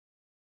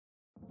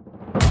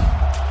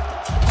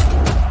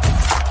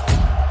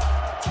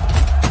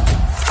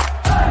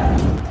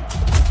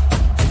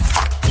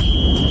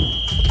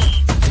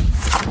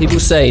People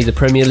say the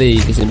Premier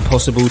League is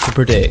impossible to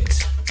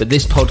predict, but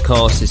this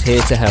podcast is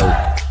here to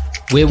help.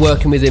 We're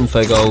working with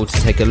Infogol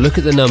to take a look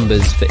at the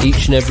numbers for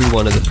each and every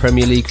one of the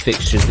Premier League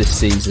fixtures this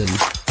season.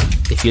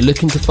 If you're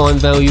looking to find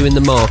value in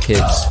the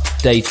markets,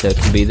 data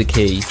can be the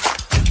key.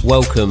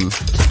 Welcome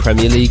to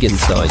Premier League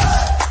Insights.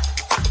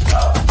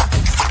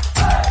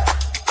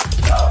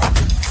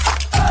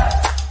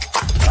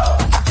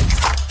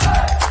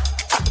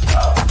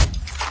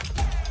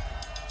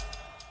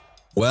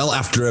 Well,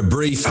 after a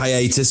brief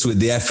hiatus with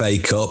the FA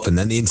Cup and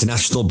then the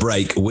international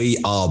break, we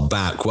are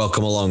back.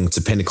 Welcome along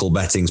to Pinnacle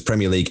Betting's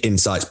Premier League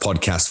Insights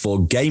podcast for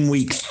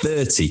Gameweek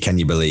 30, can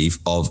you believe,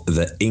 of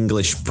the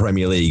English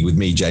Premier League with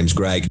me, James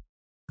Gregg,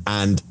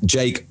 and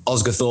Jake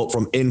Osgathorpe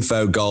from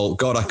Infogol.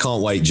 God, I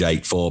can't wait,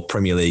 Jake, for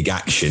Premier League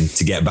action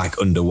to get back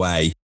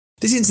underway.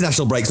 This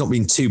international break's not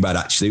been too bad,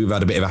 actually. We've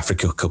had a bit of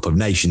Africa Cup of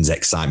Nations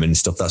excitement and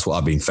stuff. That's what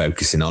I've been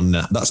focusing on.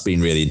 That's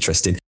been really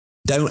interesting.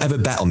 Don't ever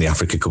bet on the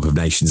Africa Cup of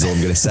Nations, is all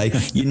I'm going to say.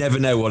 You never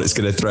know what it's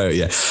going to throw at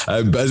you.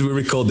 But as we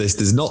record this,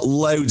 there's not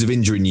loads of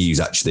injury news,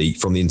 actually,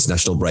 from the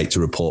international break to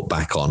report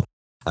back on.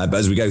 But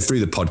as we go through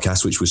the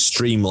podcast, which was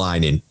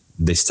streamlining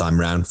this time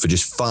round for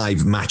just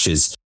 5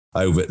 matches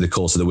over the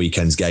course of the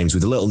weekend's games,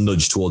 with a little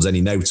nudge towards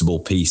any notable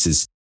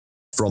pieces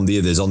from the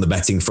others on the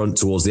betting front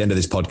towards the end of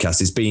this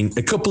podcast. It's been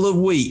a couple of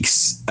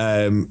weeks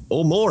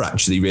or more,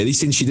 actually, really,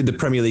 since you did the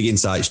Premier League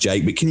Insights,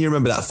 Jake. But can you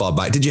remember that far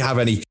back? Did you have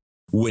any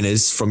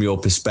winners from your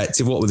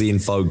perspective? What were the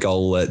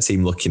Infogol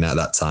team looking at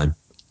that time?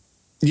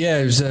 Yeah,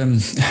 it was,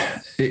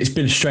 it's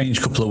been a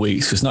strange couple of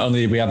weeks because not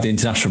only did we have the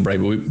international break,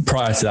 but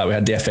prior to that we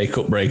had the FA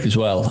Cup break as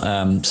well.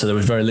 So there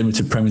was very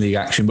limited Premier League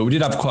action, but we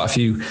did have quite a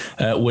few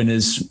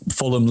winners.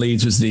 Fulham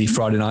Leeds was the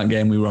Friday night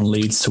game. We were on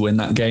Leeds to win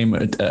that game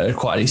at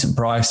quite a decent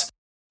price.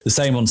 The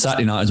same on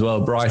Saturday night as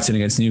well, Brighton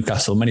against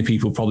Newcastle. Many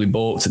people probably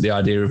balked at the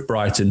idea of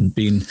Brighton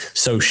being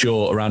so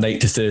short, around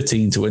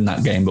 8-13 to win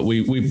that game, but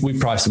we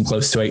priced them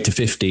close to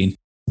 8-15.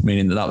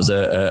 Meaning that was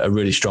a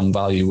really strong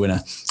value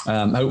winner.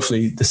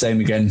 Hopefully the same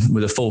again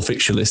with a full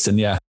fixture list. And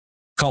yeah,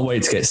 can't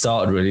wait to get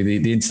started really.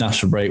 The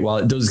international break, while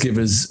it does give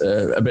us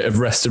a bit of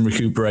rest and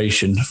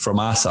recuperation from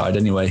our side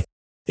anyway,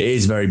 it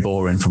is very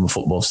boring from a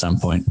football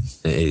standpoint.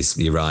 It is,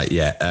 you're right,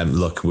 yeah.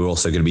 Look, we're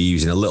also going to be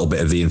using a little bit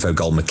of the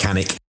Infogol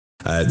mechanic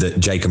that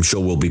Jake, I'm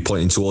sure, will be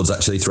pointing towards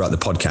actually throughout the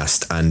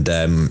podcast,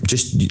 and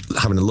just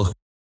having a look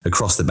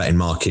across the betting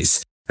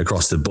markets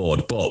across the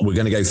board. But we're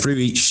going to go through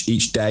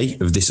each day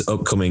of this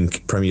upcoming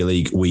Premier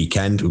League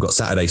weekend. We've got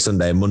Saturday,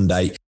 Sunday and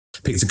Monday.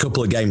 Picked a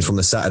couple of games from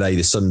the Saturday,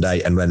 the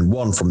Sunday, and then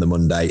one from the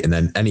Monday, and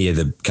then any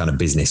other kind of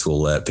business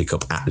we'll pick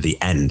up at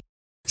the end.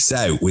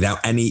 So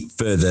without any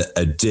further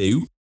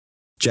ado,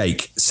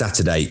 Jake,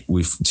 Saturday,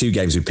 with 2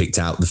 games we picked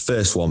out. The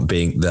first one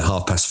being the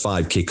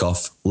 5:30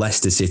 kickoff,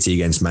 Leicester City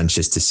against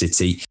Manchester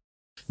City.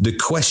 The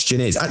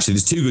question is, actually,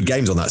 there's 2 good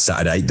games on that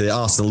Saturday. The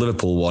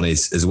Arsenal-Liverpool one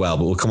is as well,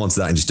 but we'll come on to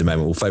that in just a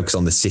moment. We'll focus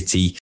on the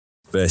City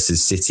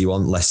versus City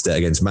one, Leicester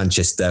against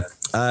Manchester.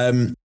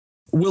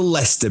 Will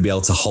Leicester be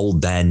able to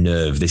hold their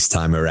nerve this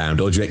time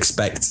around, or do you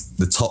expect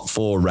the top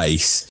 4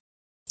 race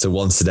to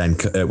once again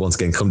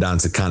come down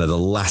to kind of the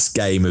last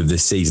game of the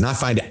season? I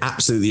find it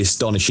absolutely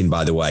astonishing,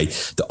 by the way,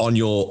 that on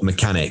your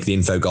mechanic, the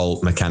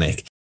Infogol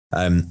mechanic,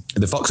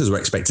 the Foxes were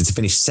expected to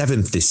finish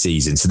 7th this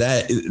season. So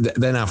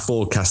they're now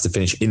forecast to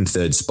finish in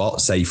 3rd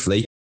spot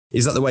safely.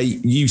 Is that the way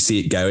you see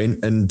it going?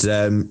 And,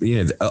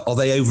 are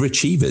they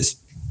overachievers?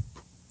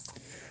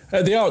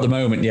 They are at the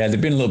moment, yeah.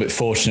 They've been a little bit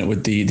fortunate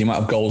with the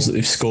amount of goals that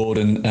they've scored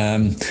and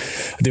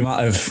the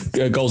amount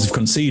of goals they've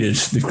conceded.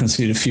 They've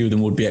conceded a few of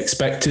them would be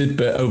expected,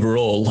 but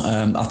overall,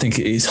 I think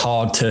it is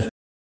hard to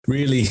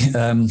really,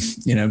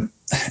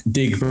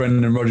 dig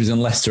Brendan Rodgers and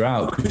Leicester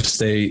out because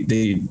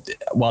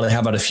while they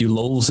have had a few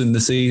lulls in the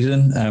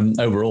season,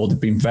 overall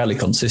they've been fairly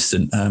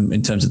consistent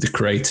in terms of the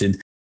creating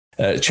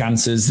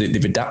chances.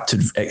 They've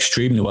adapted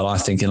extremely well, I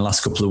think, in the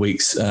last couple of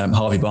weeks.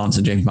 Harvey Barnes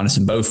and James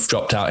Maddison both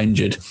dropped out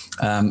injured,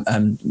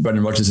 and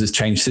Brendan Rodgers has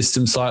changed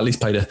systems slightly. He's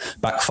played a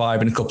back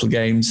 5 in a couple of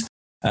games.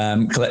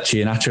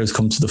 Kelechi Iheanacho has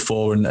come to the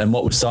fore, and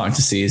what we're starting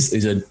to see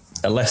is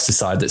a Leicester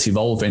side that's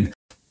evolving.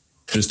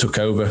 Just took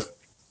over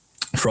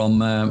from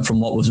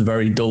what was a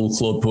very dull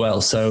club.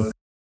 Well, so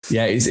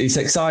yeah, it's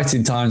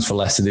exciting times for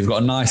Leicester. They've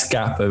got a nice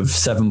gap of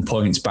 7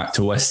 points back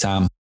to West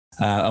Ham,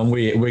 and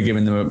we're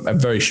giving them a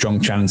very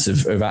strong chance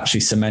of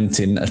actually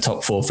cementing a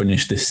top 4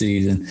 finish this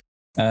season.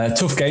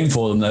 Tough game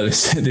for them though,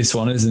 this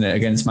one, isn't it,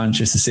 against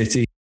Manchester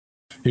City,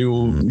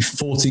 who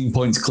 14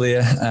 points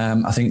clear.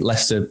 I think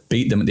Leicester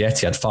beat them at the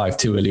Etihad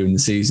 5-2 earlier in the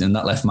season, and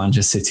that left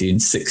Manchester City in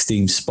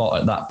 16th spot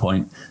at that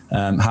point.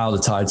 How the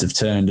tides have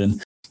turned,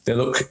 and they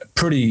look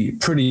pretty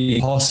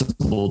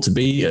impossible to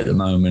beat at the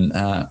moment.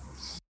 I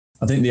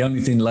think the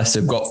only thing Leicester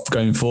have got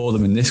going for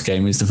them in this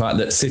game is the fact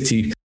that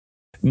City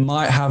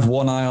might have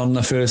one eye on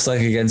the first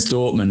leg against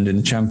Dortmund in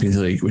the Champions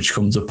League, which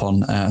comes up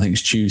on, I think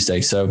it's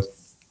Tuesday. So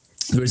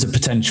there is a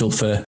potential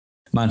for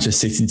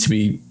Manchester City to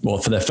be, well,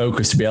 for their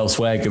focus to be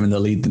elsewhere, given the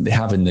lead that they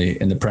have in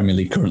the Premier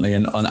League currently,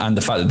 and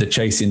the fact that they're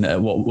chasing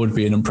what would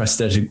be an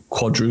unprecedented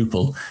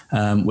quadruple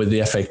with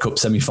the FA Cup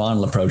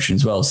semi-final approaching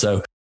as well.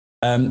 So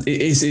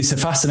It's a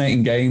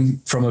fascinating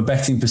game from a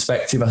betting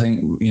perspective. I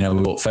think,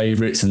 we've got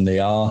favourites and they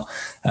are.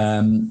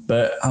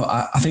 But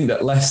I think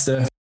that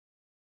Leicester,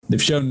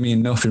 they've shown me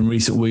enough in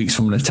recent weeks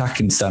from an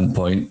attacking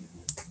standpoint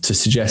to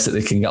suggest that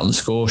they can get on the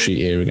score sheet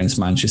here against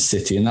Manchester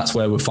City. And that's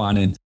where we're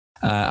finding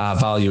our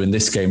value in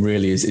this game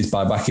really is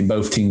by backing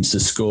both teams to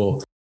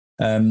score.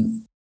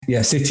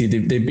 City,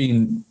 they've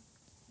been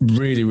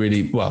really,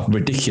 really,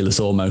 ridiculous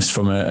almost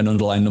from an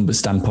underlying numbers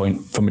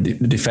standpoint from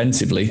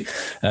defensively,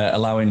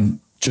 allowing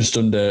just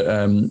under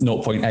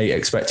 0.8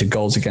 expected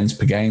goals against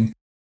per game.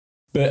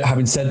 But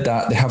having said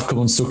that, they have come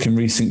unstuck in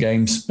recent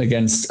games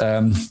against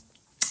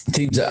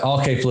teams that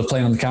are capable of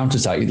playing on the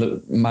counter-attack. You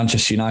look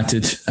Manchester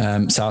United,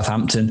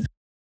 Southampton,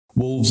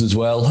 Wolves as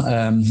well,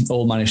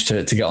 all managed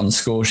to get on the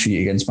score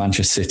sheet against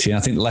Manchester City. And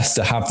I think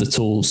Leicester have the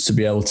tools to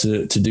be able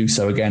to do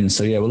so again.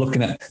 So, we're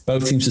looking at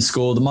both teams to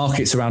score. The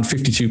market's around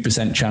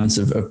 52% chance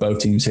of both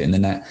teams hitting the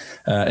net.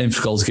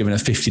 Infogol's given a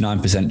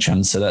 59%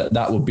 chance. So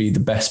that would be the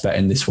best bet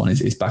in this one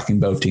is backing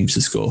both teams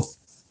to score.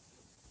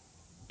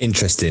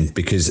 Interesting,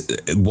 because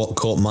what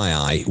caught my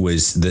eye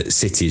was that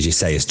City, as you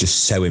say, is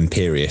just so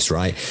imperious,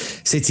 right?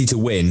 City to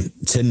win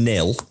to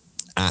 0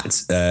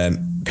 at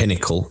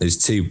Pinnacle is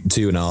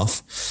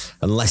 2.5,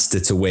 and Leicester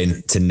to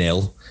win to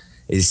 0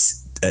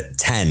 is at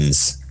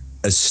 10s.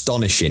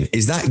 Astonishing.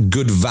 Is that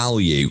good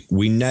value?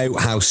 We know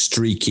how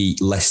streaky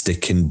Leicester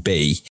can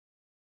be,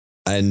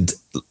 and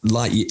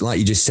like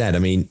you just said, I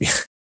mean,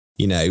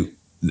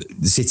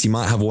 the City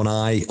might have one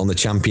eye on the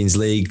Champions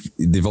League.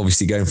 They've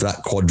obviously going for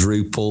that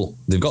quadruple.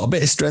 They've got a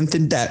bit of strength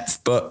in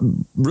depth, but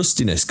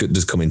rustiness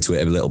does come into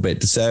it a little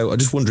bit. So I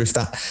just wonder if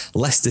that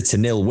Leicester to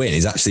 0 win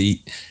is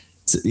actually,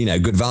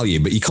 good value.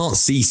 But you can't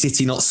see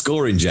City not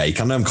scoring, Jake.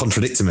 I know I'm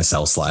contradicting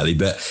myself slightly,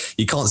 but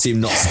you can't see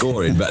him not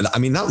scoring. But I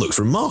mean, that looks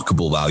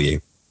remarkable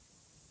value.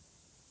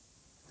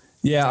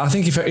 Yeah, I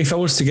think if I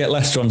was to get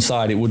Leicester on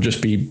side, it would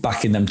just be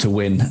backing them to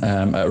win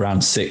at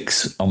around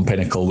 6 on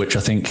Pinnacle, which I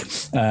think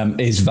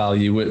is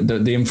value.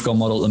 The Infogol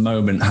model at the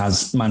moment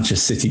has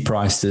Manchester City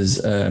priced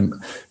as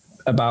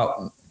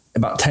about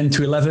 10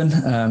 to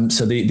 11.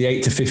 So the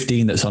 8 to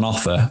 15 that's on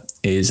offer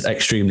is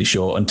extremely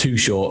short and too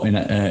short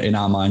in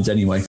our minds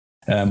anyway.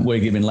 We're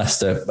giving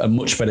Leicester a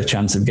much better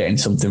chance of getting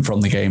something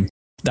from the game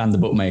than the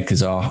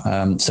bookmakers are.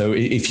 So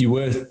if you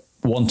were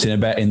wanting a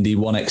bet in the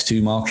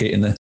 1x2 market, in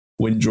the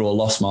win, draw,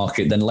 loss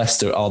market, then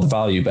Leicester are the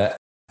value bet.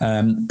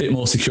 Bit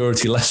more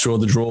security, Leicester or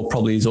the draw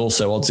probably is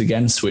also odds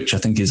against, which I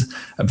think is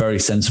a very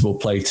sensible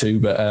play too.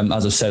 But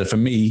as I've said, for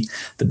me,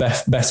 the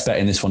best bet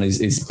in this one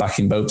is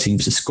backing both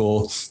teams to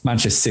score.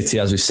 Manchester City,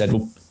 as we've said,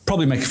 will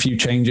probably make a few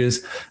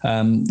changes.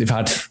 They've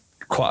had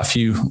quite a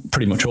few,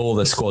 pretty much all of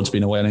their squad's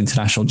been away on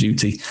international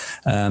duty.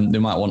 They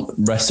might want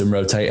rest and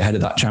rotate ahead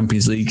of that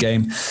Champions League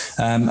game.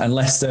 And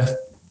Leicester,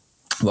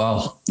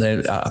 well,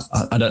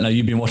 I don't know.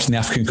 You've been watching the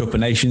African Cup of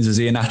Nations. Has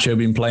Iheanacho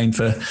been playing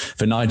for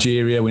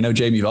Nigeria? We know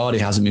Jamie Vardy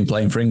hasn't been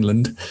playing for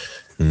England.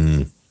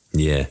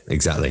 Yeah,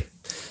 exactly.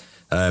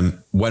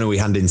 When are we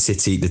handing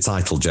City the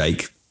title,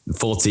 Jake?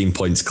 14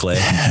 points clear.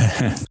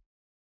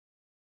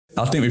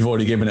 I think we've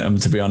already given it them,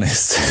 to be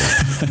honest.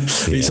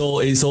 Yeah.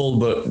 It's all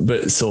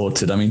but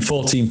sorted. I mean,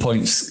 14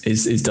 points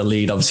is the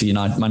lead. Obviously,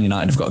 Man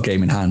United have got a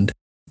game in hand.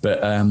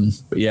 But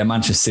yeah,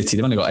 Manchester City,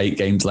 they've only got 8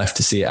 games left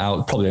to see it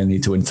out. Probably only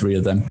need to win 3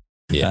 of them.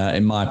 Yeah.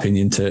 In my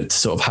opinion, to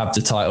sort of have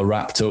the title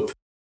wrapped up.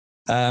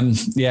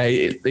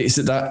 It's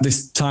at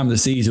this time of the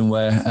season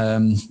where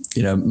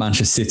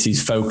Manchester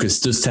City's focus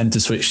does tend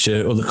to switch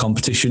to other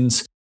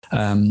competitions.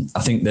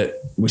 I think that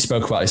we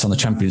spoke about this on the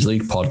Champions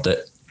League pod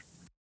that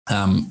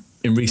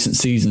in recent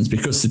seasons,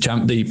 because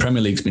the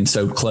Premier League's been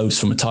so close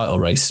from a title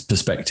race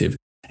perspective,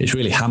 it's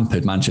really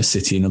hampered Manchester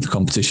City in other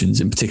competitions,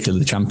 in particular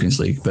the Champions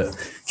League. But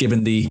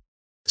given the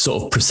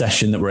sort of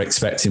procession that we're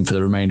expecting for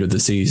the remainder of the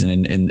season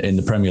in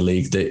the Premier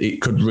League, that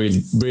it could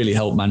really, really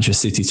help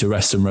Manchester City to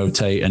rest and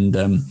rotate and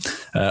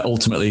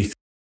ultimately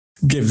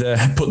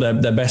put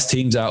their best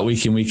teams out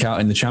week in, week out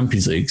in the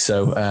Champions League.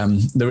 So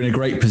they're in a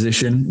great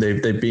position.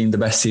 They've been the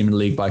best team in the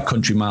league by a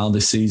country mile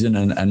this season,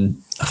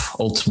 and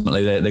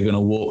ultimately they're going to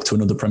walk to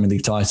another Premier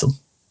League title.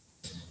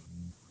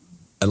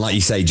 And like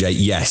you say, Jake,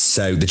 yes.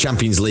 So the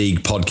Champions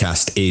League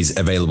podcast is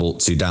available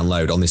to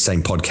download on this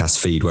same podcast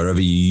feed, wherever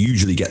you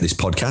usually get this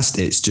podcast.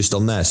 It's just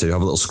on there. So you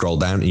have a little scroll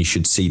down and you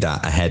should see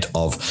that ahead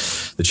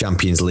of the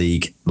Champions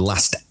League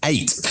last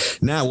 8.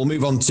 Now we'll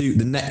move on to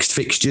the next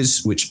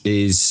fixtures, which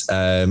is,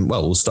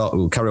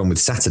 we'll carry on with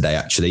Saturday,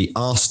 actually.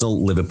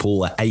 Arsenal,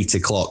 Liverpool at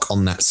 8:00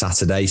 on that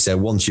Saturday. So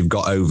once you've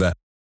got over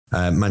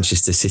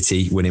Manchester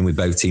City winning with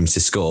both teams to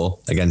score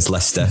against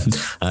Leicester,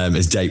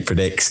 as Jake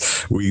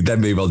predicts, we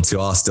then move on to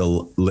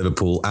Arsenal,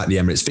 Liverpool at the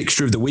Emirates.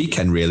 Fixture of the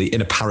weekend, really,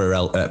 in a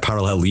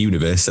parallel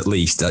universe, at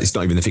least. It's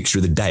not even the fixture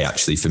of the day,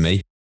 actually, for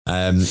me.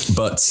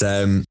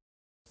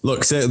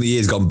 Look, certainly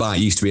years gone by,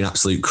 it used to be an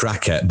absolute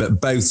cracker,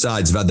 but both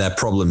sides have had their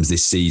problems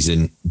this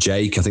season,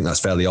 Jake. I think that's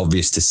fairly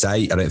obvious to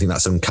say. I don't think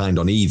that's unkind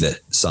on either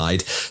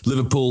side.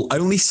 Liverpool,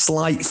 only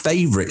slight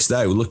favourites,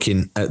 though,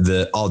 looking at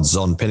the odds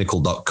on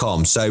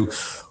pinnacle.com. So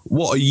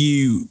what are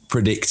you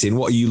predicting?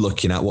 What are you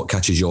looking at? What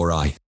catches your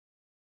eye?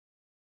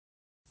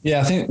 Yeah,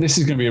 I think this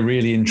is going to be a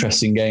really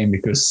interesting game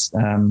because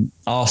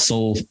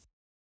Arsenal,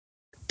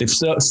 they've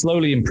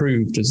slowly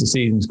improved as the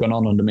season's gone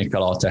on under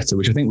Mikel Arteta,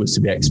 which I think was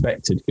to be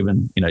expected,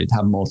 given he'd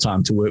have more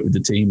time to work with the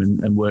team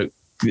and work.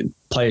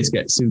 Players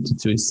get suited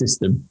to his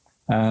system,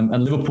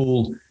 and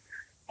Liverpool,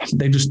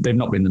 they've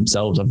not been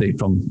themselves, have they?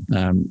 From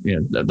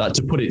that,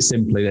 to put it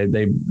simply,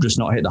 they've just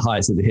not hit the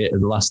highs that they hit over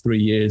the last 3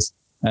 years.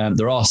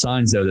 There are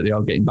signs though that they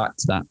are getting back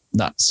to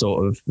that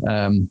sort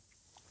of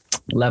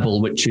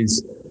level, which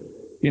is,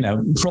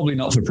 probably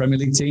not for Premier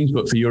League teams,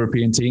 but for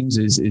European teams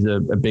is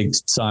a big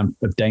sign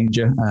of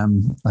danger.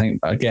 I think,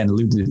 again,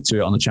 alluded to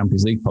it on the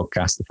Champions League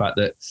podcast, the fact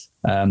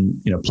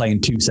that,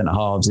 playing two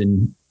centre-halves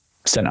in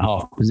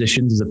centre-half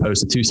positions as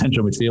opposed to two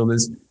central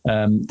midfielders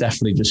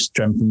definitely just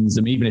strengthens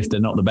them, even if they're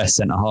not the best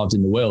centre-halves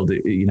in the world.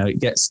 It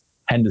gets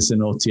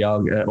Henderson or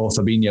Thiago or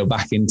Fabinho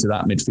back into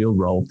that midfield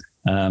role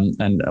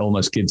and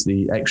almost gives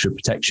the extra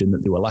protection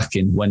that they were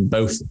lacking when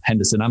both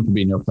Henderson and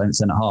Fabinho are playing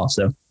centre-half.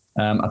 So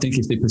I think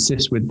if they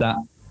persist with that,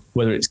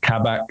 whether it's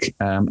Kabak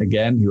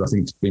again, who I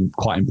think has been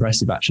quite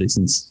impressive actually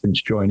since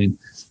joining,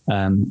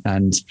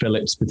 and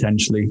Phillips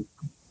potentially.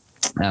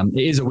 It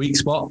is a weak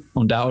spot,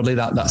 undoubtedly,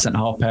 that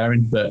centre-half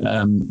pairing, but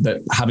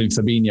having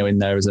Fabinho in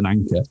there as an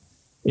anchor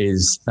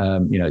is,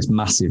 it's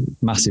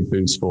massive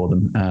boost for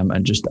them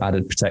and just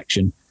added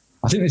protection.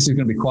 I think this is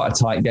going to be quite a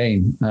tight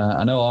game.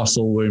 I know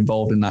Arsenal were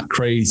involved in that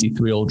crazy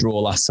 3-3 draw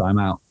last time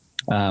out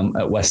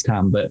at West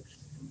Ham, but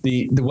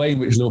the way in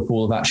which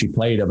Liverpool have actually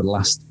played over the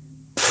last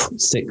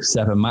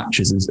 6-7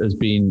 matches has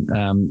been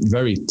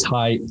very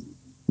tight.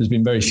 There's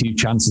been very few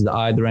chances at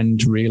either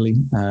end, really.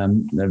 I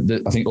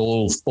think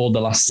all the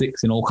last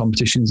 6 in all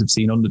competitions have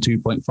seen under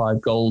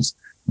 2.5 goals.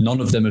 None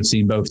of them have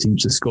seen both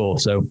teams to score.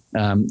 So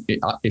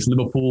if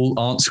Liverpool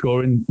aren't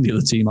scoring, the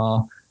other team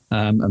are,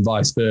 and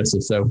vice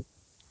versa. So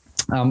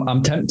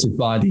I'm tempted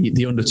by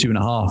the under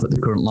 2.5 at the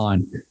current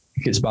line. I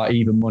think it's about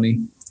even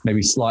money,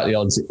 maybe slightly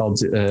odds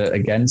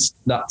against.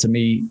 That to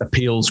me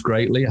appeals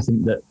greatly. I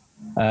think that,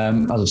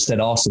 as I've said,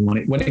 Arsenal,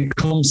 when it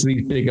comes to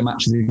these bigger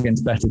matches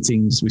against better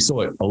teams, we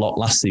saw it a lot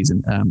last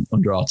season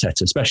under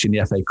Arteta, especially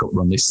in the FA Cup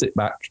run. They sit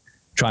back,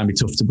 try and be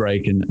tough to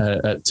break and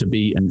to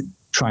beat and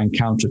try and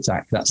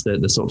counter-attack. That's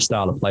the sort of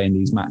style of play in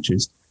these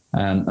matches.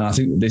 And I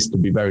think that this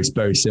could be very,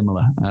 very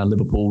similar.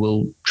 Liverpool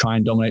will try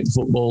and dominate the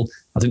football.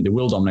 I think they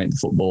will dominate the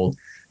football,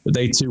 but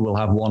they too will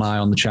have one eye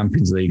on the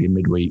Champions League in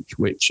midweek,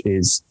 which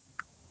is,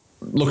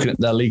 looking at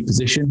their league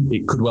position,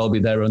 it could well be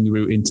their only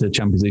route into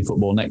Champions League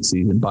football next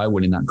season by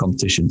winning that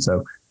competition.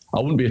 So I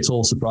wouldn't be at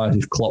all surprised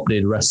if Klopp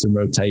did rest and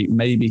rotate,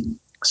 maybe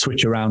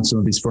switch around some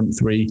of his front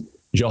three.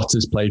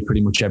 Jota's played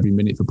pretty much every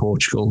minute for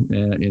Portugal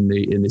in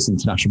this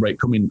international break,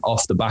 coming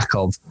off the back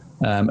of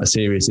a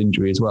serious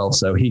injury as well.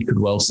 So he could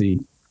well see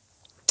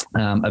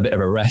a bit of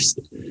a rest.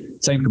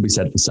 Same could be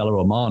said for Salah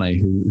or Mane,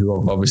 who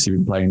have obviously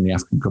been playing the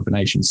African Cup of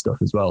Nations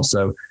stuff as well.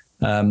 So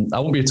I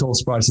wouldn't be at all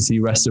surprised to see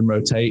rest and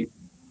rotate.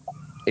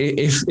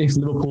 If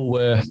Liverpool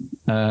were,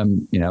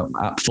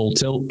 at full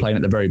tilt, playing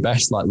at the very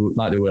best,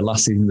 like they were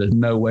last season, there's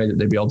no way that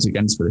they'd be odds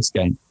against for this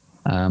game.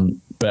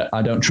 But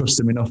I don't trust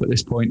them enough at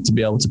this point to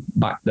be able to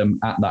back them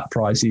at that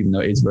price, even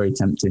though it is very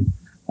tempting.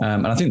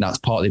 And I think that's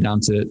partly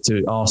down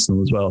to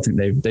Arsenal as well. I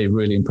think they've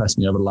really impressed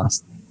me over the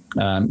last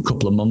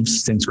couple of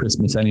months, since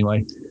Christmas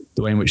anyway.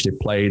 The way in which they've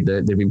played,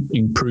 they've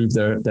improved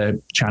their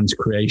chance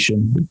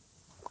creation,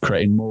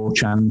 creating more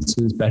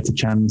chances, better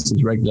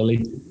chances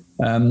regularly.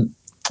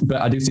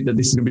 But I do think that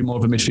this is going to be more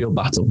of a midfield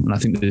battle, and I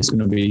think that there's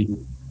going to be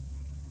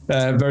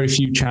very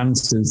few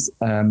chances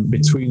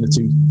between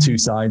the two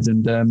sides.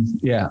 And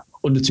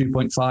under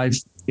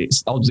 2.5,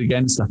 it's odds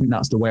against. I think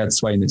that's the way I'd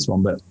sway in this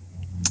one, but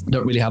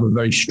don't really have a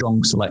very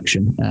strong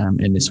selection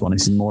in this one.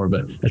 It's more of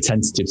a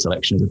tentative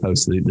selection as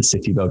opposed to the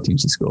City both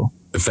teams to score.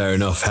 Fair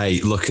enough.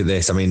 Hey, look at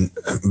this. I mean,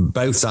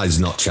 both sides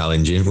are not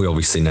challenging. We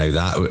obviously know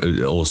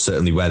that, or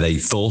certainly where they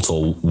thought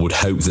or would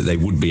hope that they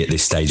would be at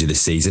this stage of the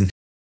season.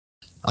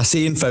 I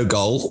see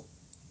Infogol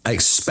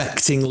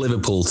expecting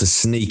Liverpool to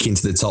sneak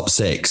into the top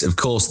 6. Of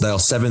course, they are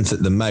 7th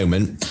at the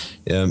moment.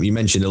 You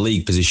mentioned the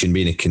league position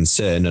being a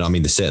concern, and I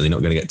mean, they're certainly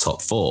not going to get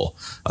top 4.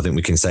 I think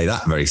we can say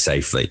that very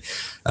safely.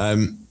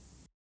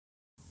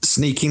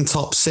 Sneaking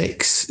top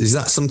 6, is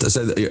that something?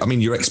 So, I mean,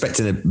 you're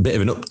expecting a bit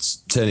of an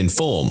upturn in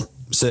form,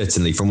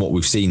 certainly from what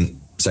we've seen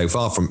so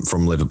far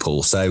from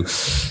Liverpool. So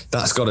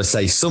that's got to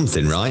say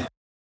something, right?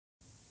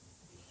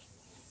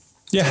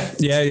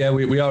 Yeah.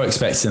 We are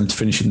expecting them to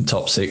finish in the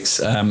top 6.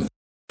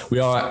 We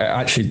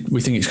think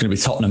it's going to be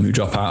Tottenham who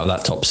drop out of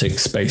that top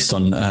 6 based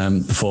on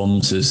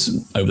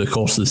performances over the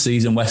course of the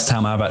season. West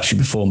Ham have actually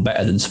performed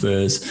better than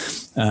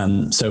Spurs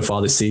so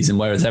far this season,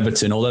 whereas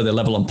Everton, although they're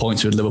level on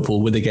points with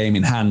Liverpool with a game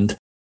in hand,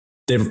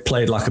 they've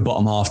played like a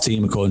bottom half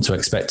team according to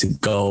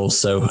expected goals.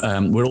 So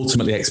we're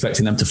ultimately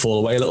expecting them to fall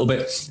away a little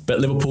bit. But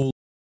Liverpool,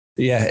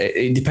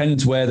 it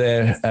depends where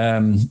their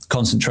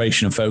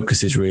concentration and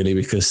focus is really,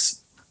 because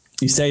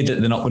you say that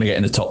they're not going to get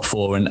in the top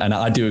 4, and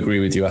I do agree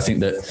with you. I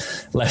think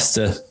that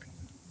Leicester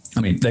I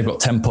mean, they've got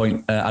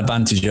 10-point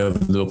advantage over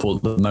Liverpool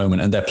at the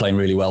moment, and they're playing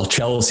really well.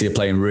 Chelsea are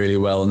playing really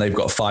well, and they've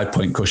got a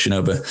 5-point cushion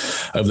over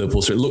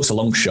Liverpool. So it looks a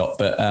long shot,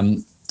 but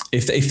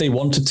if they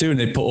wanted to and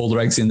they put all their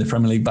eggs in the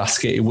Premier League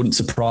basket, it wouldn't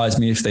surprise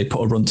me if they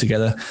put a run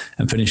together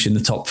and finish in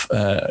the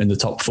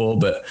top 4.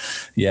 But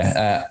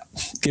yeah,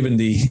 given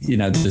the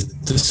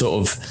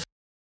sort of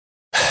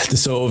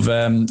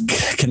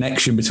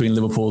connection between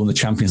Liverpool and the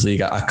Champions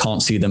League, I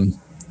can't see them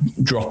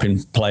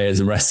dropping players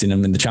and resting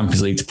them in the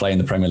Champions League to play in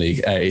the Premier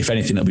League. If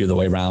anything, it'll be the other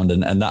way around,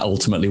 and that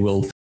ultimately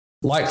will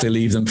likely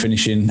leave them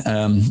finishing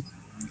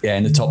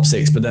in the top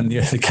 6. But then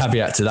the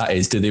caveat to that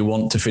is, do they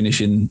want to finish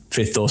in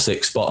 5th or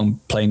 6th spot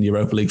and playing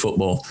Europa League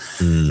football?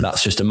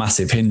 That's just a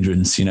massive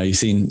hindrance. You've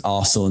seen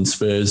Arsenal and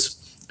Spurs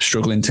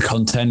struggling to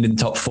contend in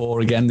top 4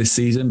 again this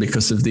season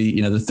because of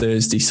the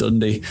Thursday,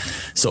 Sunday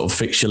sort of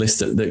fixture list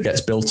that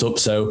gets built up.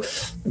 So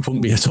it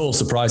wouldn't be at all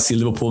surprised to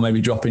see Liverpool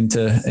maybe drop into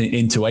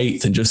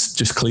 8th and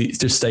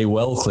just stay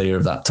well clear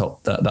of that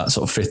top that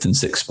sort of 5th and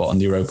 6th spot in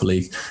the Europa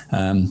League.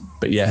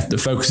 But yeah, the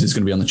focus is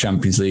going to be on the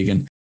Champions League,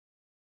 and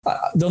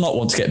they'll not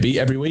want to get beat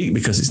every week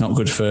because it's not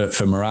good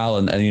for morale,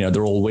 and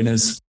they're all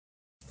winners.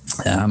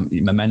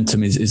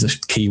 Momentum is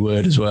a key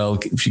word as well.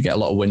 If you get a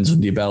lot of wins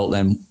under your belt,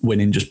 then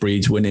winning just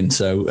breeds winning.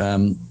 So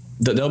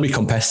they'll be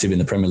competitive in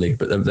the Premier League,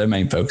 but their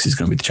main focus is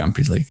going to be the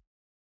Champions League.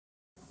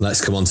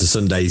 Let's come on to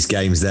Sunday's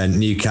games then.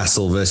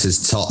 Newcastle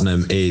versus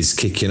Tottenham is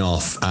kicking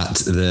off at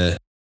the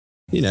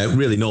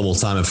really normal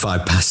time of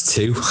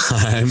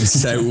 2:05.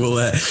 So we'll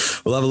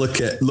have a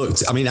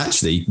look. I mean,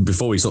 actually,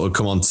 before we sort of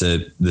come on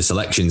to the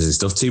selections and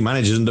stuff, 2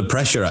 managers under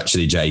pressure.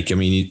 Actually, Jake. I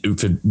mean,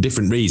 for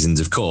different reasons,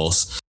 of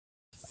course.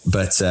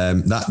 But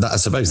that I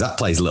suppose that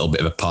plays a little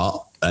bit of a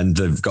part, and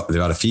they've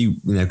had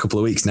a couple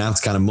of weeks now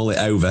to kind of mull it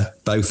over,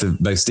 both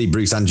Steve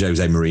Bruce and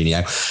Jose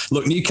Mourinho.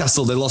 Look,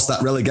 Newcastle, they lost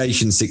that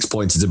relegation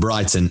 6-pointer to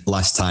Brighton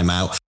last time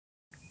out.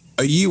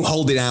 Are you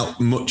holding out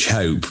much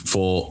hope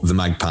for the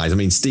Magpies? I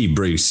mean, Steve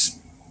Bruce,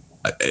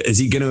 is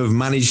he going to have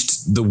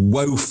managed the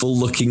woeful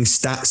looking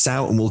stats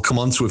out? And we'll come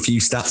on to a few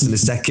stats in a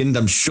second.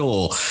 I'm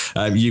sure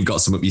you've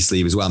got some up your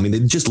sleeve as well. I mean, they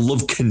just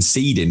love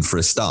conceding for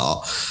a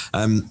start,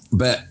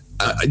 but.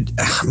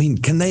 I mean,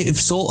 can they have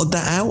sorted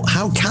that out?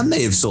 How can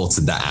they have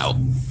sorted that out?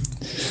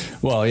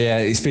 Well, yeah,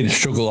 it's been a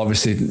struggle,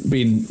 obviously.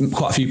 Been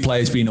quite a few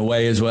players being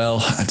away as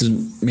well. It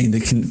doesn't mean they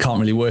can't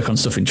really work on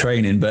stuff in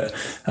training. But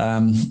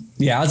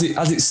as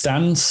it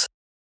stands,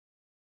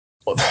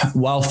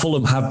 while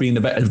Fulham have been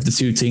the better of the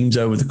 2 teams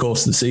over the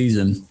course of the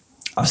season,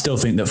 I still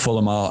think that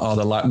Fulham are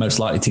the most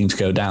likely team to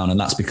go down, and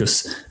that's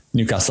because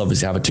Newcastle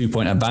obviously have a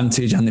 2-point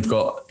advantage and they've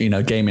got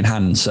game in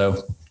hand.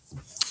 So.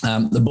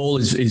 The ball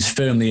is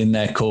firmly in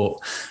their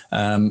court.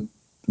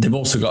 They've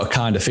also got a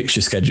kind of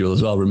fixture schedule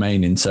as well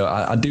remaining, so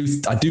I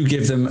do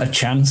give them a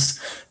chance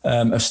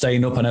of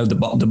staying up. I know the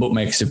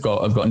bookmakers have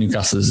got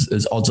Newcastle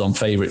as odds-on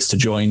favourites to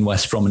join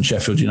West Brom and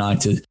Sheffield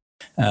United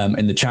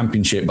in the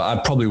Championship, but I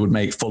probably would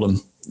make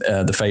Fulham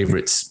the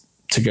favourites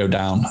to go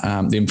down.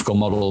 The Infogol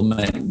model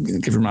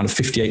give them around a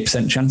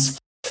 58% chance,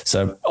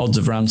 so odds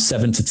of around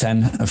 7 to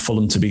 10 of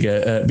Fulham to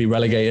be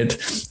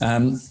relegated.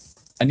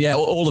 And yeah,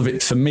 all of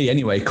it for me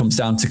anyway comes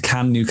down to,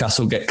 can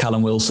Newcastle get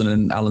Callum Wilson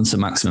and Alan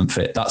St-Maximin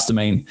fit? That's the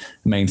main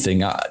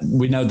thing.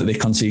 We know that they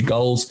concede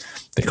goals,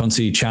 they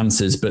concede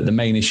chances, but the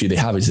main issue they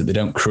have is that they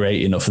don't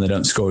create enough and they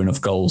don't score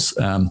enough goals.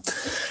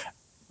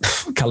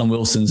 Callum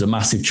Wilson's a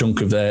massive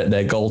chunk of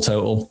their goal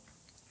total.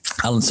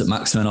 Alan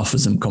St-Maximin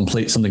offers them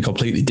something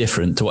completely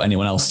different to what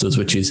anyone else does,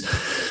 which is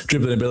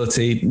dribbling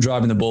ability,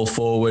 driving the ball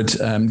forward,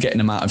 getting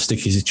them out of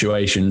sticky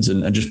situations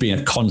and just being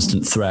a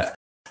constant threat.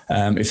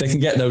 If they can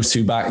get those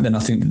 2 back, then I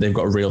think that they've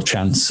got a real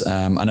chance.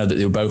 I know that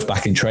they were both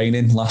back in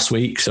training last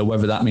week, so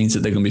whether that means that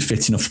they're going to be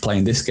fit enough to play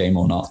in this game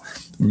or not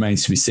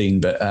remains to be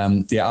seen. But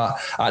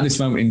at this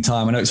moment in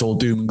time, I know it's all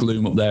doom and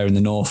gloom up there in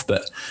the north,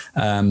 but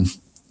I'm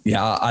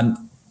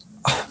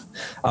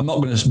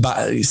not going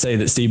to say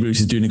that Steve Bruce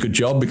is doing a good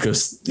job,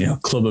 because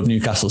club of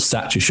Newcastle's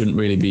stature shouldn't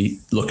really be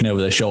looking over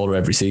their shoulder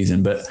every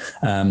season. But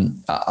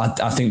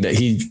I think that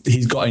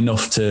he's got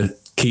enough to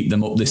keep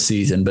them up this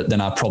season, but then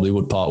I probably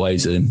would part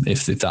ways with him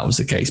if that was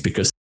the case,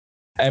 because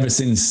ever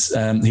since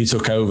he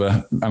took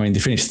over, I mean, they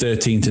finished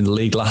 13th in the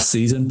league last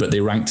season, but they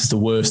ranked as the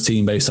worst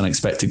team based on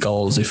expected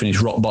goals. They finished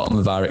rock bottom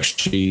of our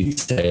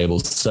XG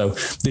tables. So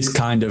this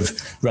kind of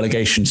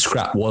relegation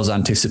scrap was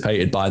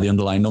anticipated by the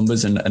underlying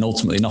numbers, and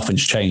ultimately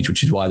nothing's changed,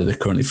 which is why they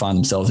currently find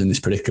themselves in this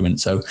predicament.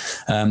 So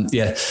they'd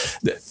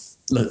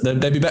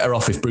be better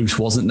off if Bruce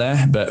wasn't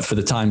there, but for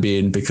the time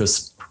being,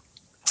 because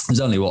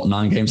there's only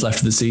 9 games left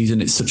of the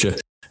season, it's such a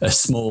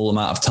small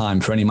amount of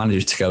time for any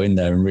manager to go in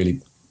there and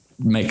really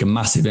make a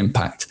massive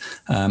impact.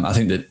 I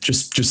think that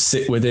just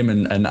sit with him,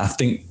 and I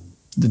think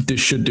they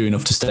should do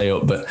enough to stay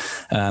up. But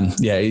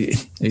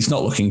it's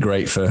not looking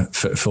great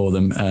for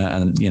them,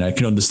 and I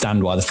can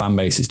understand why the fan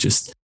base is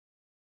just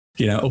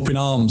up in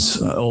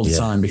arms all the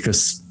time,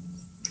 because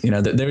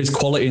there is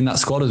quality in that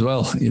squad as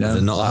well.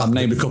 I've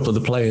named a couple of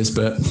the players,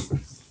 but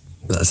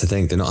that's the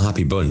thing. They're not a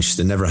happy bunch.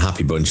 They're never a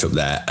happy bunch up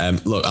there.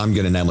 Look, I'm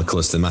going to nail my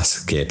colours to the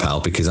mast here, pal,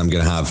 because I'm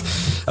going to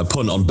have a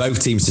punt on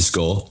both teams to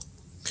score.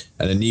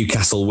 And a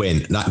Newcastle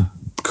win, that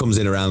comes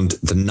in around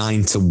the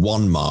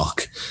 9-1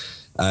 mark.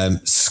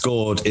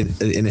 Scored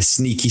in a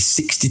sneaky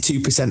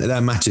 62% of their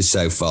matches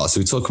so far.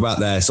 So we talk about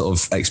their sort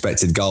of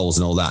expected goals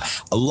and all that.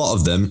 A lot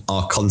of them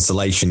are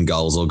consolation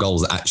goals or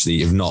goals that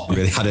actually have not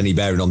really had any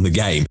bearing on the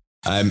game.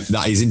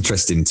 That is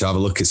interesting to have a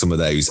look at some of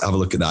those. Have a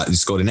look at that. They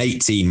scored in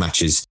 18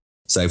 matches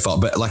so far.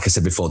 But like I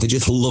said before, they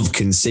just love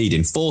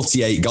conceding.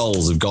 48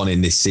 goals have gone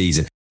in this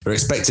season. Their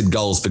expected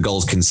goals for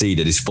goals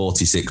conceded is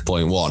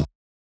 46.1.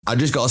 I've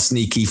just got a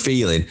sneaky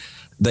feeling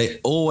they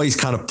always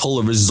kind of pull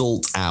a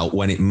result out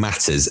when it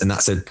matters. And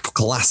that's a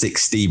classic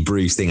Steve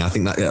Bruce thing. I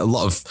think that a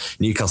lot of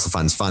Newcastle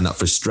fans find that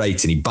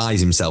frustrating. He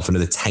buys himself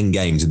another 10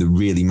 games with a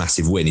really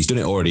massive win. He's done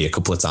it already a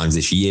couple of times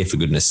this year, for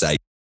goodness sake.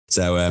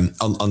 So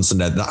on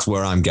Sunday, that's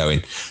where I'm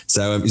going.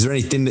 So is there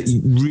anything that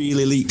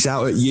really leaps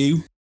out at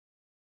you?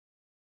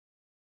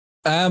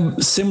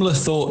 Similar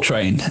thought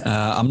train.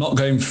 I'm not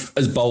going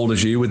as bold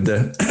as you with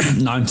the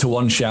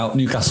 9-1 shout.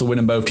 Newcastle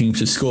winning both teams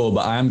to score,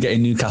 but I am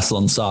getting Newcastle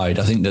on side.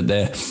 I think that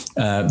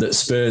that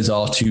Spurs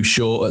are too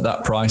short at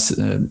that price,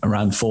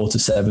 around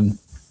 4-7.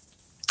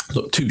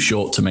 Look too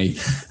short to me.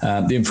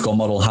 The Infogol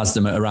model has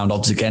them at around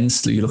odds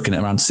against. You're looking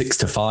at around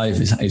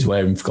 6-5 is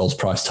where Infogol's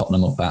price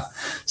Tottenham up at.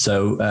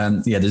 So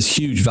there's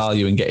huge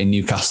value in getting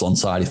Newcastle on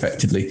side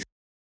effectively.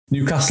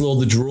 Newcastle or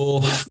the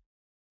draw,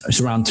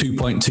 it's around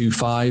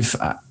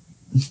 2.25.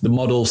 The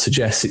model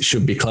suggests it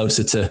should be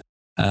closer to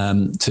I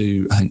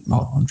think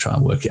I'm trying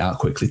to work it out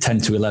quickly,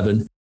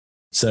 10-11.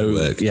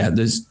 So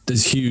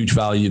there's huge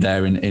value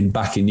there in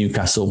backing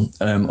Newcastle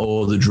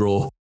or the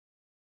draw.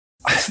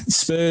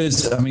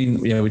 Spurs, I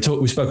mean,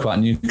 we spoke about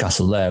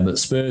Newcastle there, but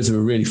Spurs are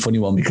a really funny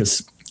one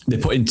because they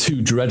put in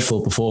two dreadful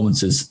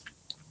performances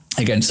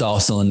against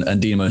Arsenal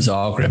and Dinamo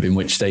Zagreb, in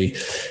which they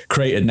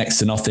created next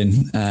to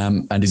nothing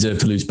and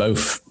deserved to lose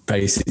both,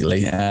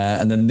 basically.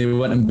 And then they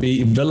went and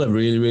beat Villa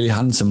really, really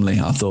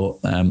handsomely, I thought,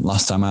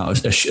 last time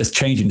out. A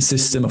changing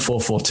system, a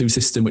 4-4-2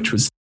 system, which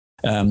was,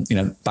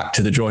 back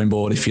to the drawing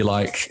board, if you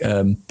like,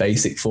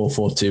 basic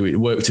 4-4-2. It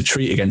worked a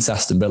treat against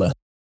Aston Villa.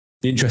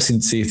 Be interesting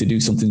to see if they do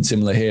something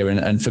similar here.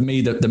 And for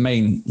me, the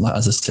main,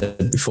 as I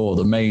said before,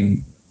 the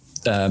main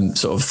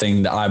sort of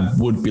thing that I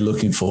would be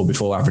looking for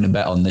before having a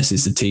bet on this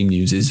is the team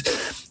news. Is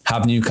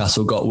have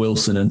Newcastle got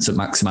Wilson and St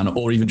Maximin,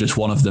 or even just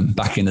one of them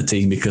back in the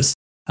team? Because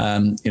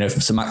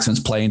if St Maximin's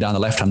playing down the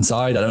left-hand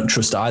side, I don't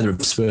trust either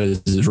of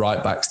Spurs as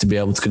right backs to be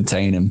able to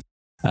contain him.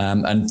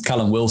 And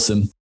Callum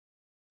Wilson,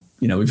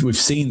 we've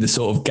seen the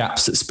sort of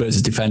gaps that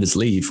Spurs' defenders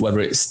leave, whether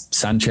it's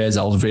Sanchez,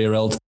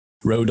 Alderweireld,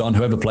 Rodon,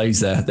 whoever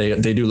plays there,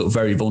 they do look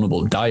very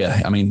vulnerable.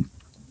 Dyer, I mean,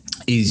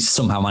 he's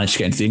somehow managed to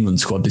get into the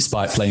England squad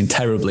despite playing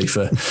terribly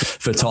for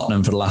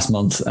Tottenham for the last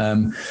month.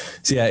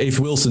 If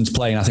Wilson's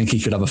playing, I think he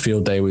could have a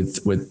field day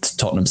with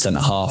Tottenham centre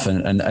half,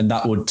 and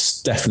that would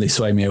definitely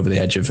sway me over the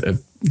edge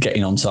of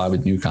getting on side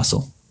with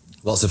Newcastle.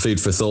 Lots of food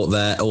for thought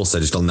there.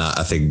 Also, just on that,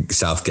 I think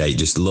Southgate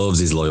just loves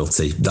his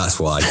loyalty. That's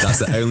why. That's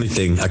the only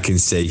thing I can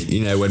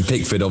see. When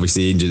Pickford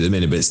obviously injured at the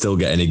minute, but still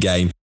getting a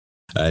game.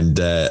 And,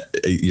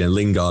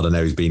 Lingard, I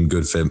know, has been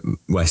good for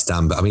West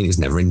Ham, but I mean, he was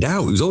never in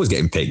doubt. He was always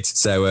getting picked.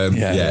 So,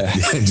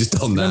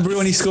 just on that. Remember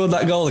when he scored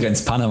that goal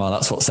against Panama?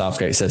 That's what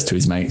Southgate says to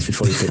his mates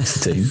before he picks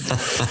the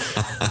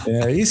team.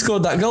 Yeah, he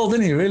scored that goal,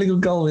 didn't he? Really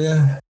good goal,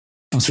 yeah.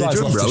 I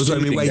was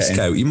wearing my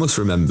waistcoat. You must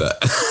remember.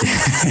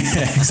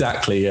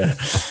 Exactly, yeah.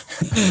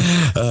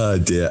 Oh,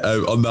 dear.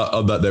 On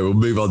that note, we'll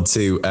move on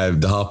to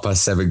the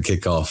 7:30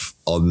 kickoff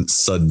on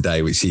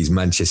Sunday, which is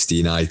Manchester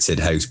United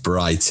host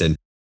Brighton.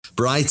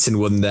 Brighton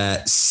won their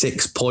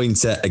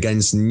 6-pointer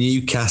against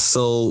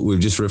Newcastle. We've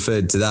just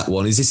referred to that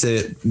one. Is this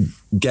a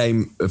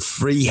game, a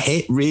free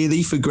hit,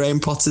 really, for Graham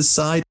Potter's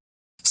side?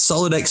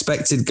 Solid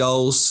expected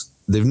goals.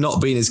 They've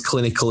not been as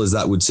clinical as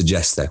that would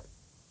suggest, though.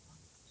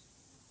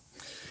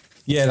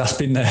 Yeah, that's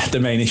been the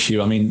main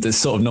issue. I mean, the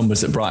sort of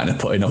numbers that Brighton are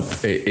putting up,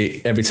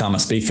 every time I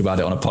speak about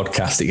it on a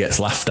podcast, it gets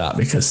laughed at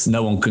because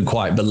no one can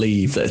quite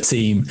believe that a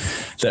team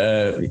that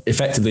are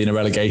effectively in a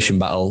relegation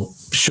battle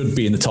should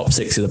be in the top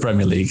 6 of the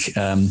Premier League.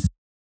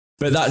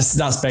 But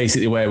that's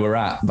basically where we're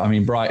at. I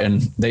mean,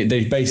 Brighton,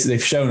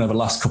 they've shown over the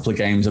last couple of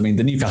games. I mean,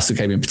 the Newcastle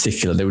game in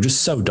particular, they were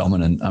just so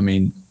dominant. I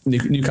mean,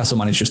 Newcastle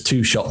managed just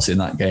 2 shots in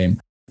that game.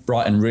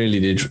 Brighton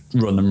really did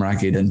run them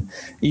ragged, and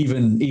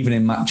even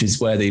in matches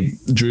where they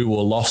drew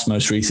or lost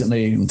most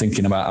recently, I'm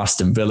thinking about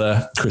Aston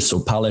Villa,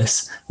 Crystal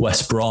Palace,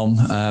 West Brom,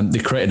 they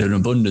created an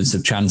abundance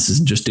of chances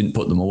and just didn't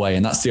put them away,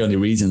 and that's the only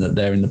reason that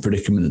they're in the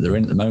predicament that they're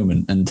in at the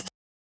moment. And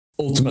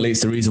ultimately,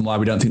 it's the reason why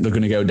we don't think they're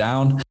going to go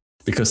down,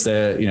 because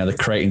they're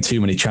creating too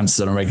many chances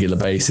on a regular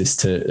basis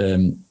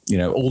to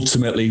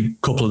ultimately a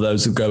couple of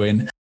those will go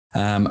in,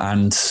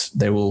 and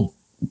they will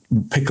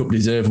pick up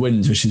deserved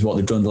wins, which is what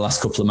they've done the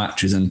last couple of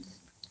matches. And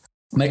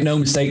make no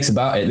mistakes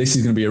about it, this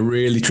is going to be a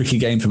really tricky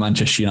game for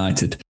Manchester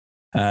United.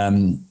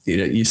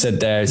 You said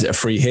there, is it a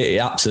free hit? It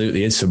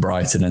absolutely is for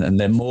Brighton, and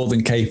they're more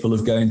than capable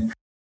of going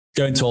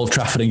to Old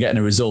Trafford and getting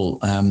a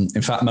result.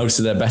 In fact, most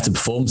of their better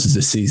performances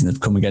this season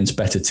have come against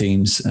better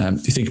teams.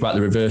 If you think about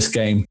the reverse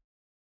game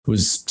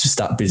was just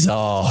that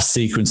bizarre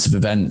sequence of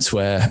events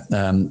where,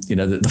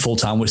 the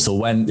full-time whistle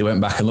went, they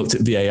went back and looked at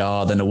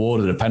VAR, then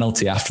awarded a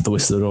penalty after the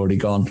whistle had already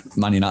gone.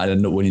 Man United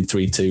ended up winning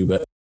 3-2,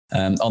 but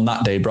on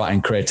that day,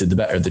 Brighton created the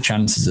better of the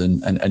chances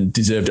and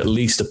deserved at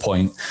least a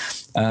point.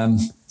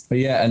 But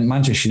yeah, and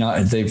Manchester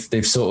United,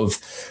 they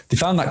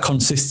found that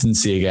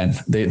consistency again.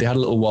 They had a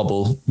little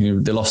wobble.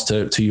 They lost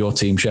to your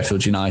team,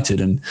 Sheffield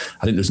United, and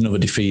I think there's another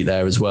defeat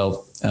there as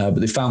well. But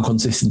they found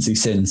consistency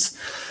since,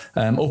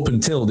 up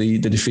until the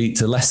defeat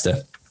to Leicester,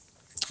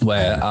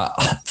 where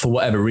for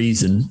whatever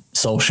reason,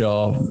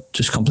 Solskjaer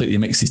just completely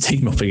mixed his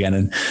team up again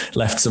and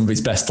left some of his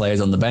best players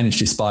on the bench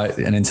despite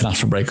an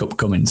international breakup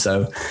coming.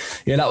 So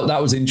yeah,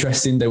 that was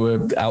interesting. They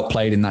were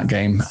outplayed in that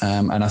game.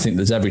 And I think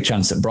there's every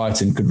chance that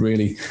Brighton could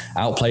really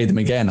outplay them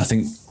again. I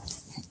think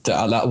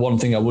that one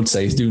thing I would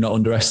say is do not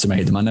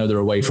underestimate them. I know they're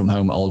away from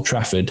home at Old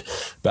Trafford,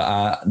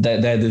 but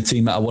they're the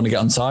team that I want to get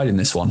on side in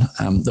this one.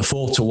 The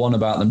 4-1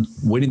 about them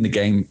winning the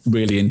game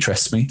really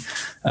interests me.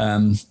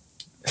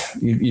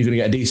 You're going to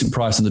get a decent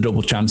price on the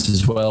double chances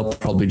as well,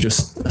 probably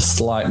just a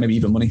slight, maybe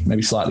even money,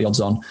 maybe slightly odds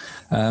on.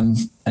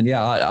 And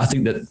yeah, I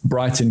think that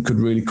Brighton could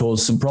really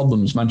cause some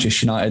problems.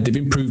 Manchester United, they've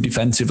improved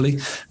defensively,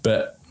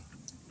 but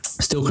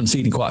still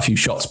conceding quite a few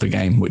shots per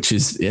game, which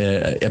is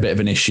a bit of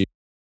an issue.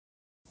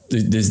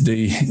 There's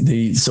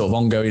the sort of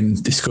ongoing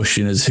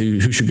discussion as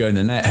who should go in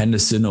the net,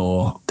 Henderson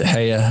or De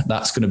Gea.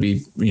 That's going to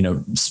be,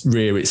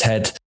 rear its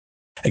head.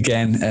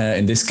 Again,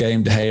 in this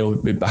game, De Gea will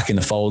be back in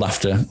the fold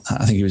after,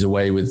 I think he was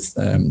away with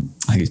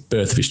his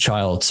birth of his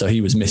child. So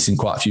he was missing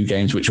quite a few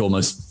games, which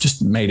almost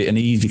just made it an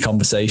easy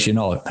conversation.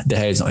 Oh, De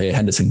Gea's not here,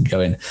 Henderson can go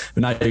in.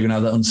 But now you're going to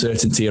have that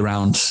uncertainty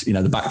around,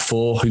 the back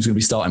four, who's going to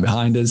be starting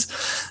behind us.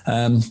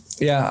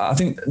 I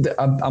think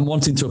I'm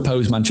wanting to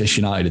oppose Manchester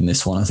United in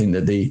this one. I think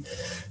that the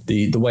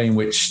way in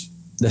which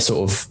they're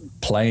sort of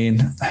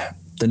playing,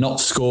 they're not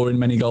scoring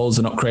many goals,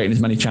 they're not creating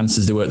as many chances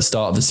as they were at the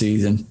start of the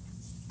season.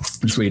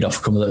 Just read off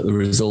a couple of the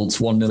results.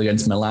 1-0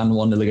 against Milan,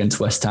 1-0 against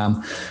West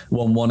Ham,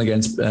 1-1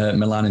 against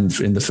Milan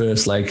in the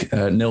first leg,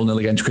 0-0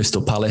 against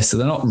Crystal Palace. So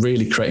they're not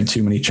really creating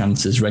too many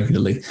chances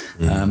regularly.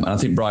 And I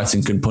think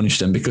Brighton can punish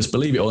them because,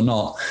 believe it or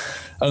not,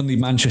 only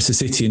Manchester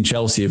City and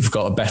Chelsea have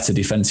got a better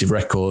defensive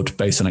record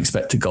based on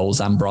expected goals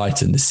than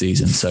Brighton this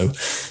season. So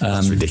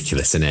that's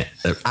ridiculous, isn't it?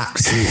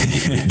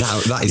 Absolutely.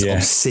 that is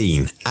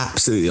obscene.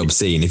 Absolutely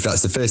obscene. If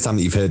that's the first time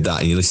that you've heard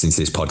that and you're listening to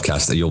this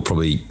podcast, you'll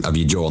probably have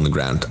your jaw on the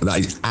ground. That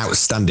is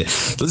outstanding.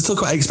 Let's talk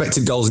about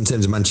expected goals in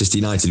terms of Manchester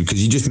United,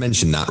 because you just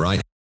mentioned that,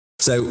 right?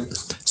 So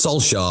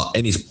Solskjaer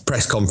in his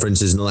press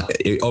conferences, and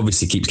it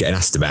obviously keeps getting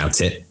asked about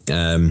it.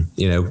 Well,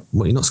 you're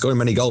not scoring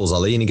many goals,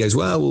 Ollie. And he goes,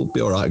 well, we'll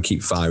be all right.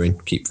 Keep firing.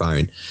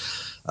 Bruno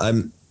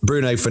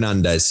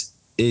Fernandes,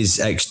 his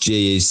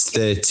XG is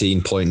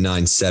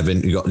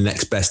 13.97. You've got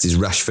next best is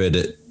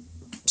Rashford at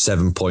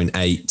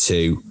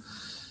 7.82.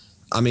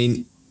 I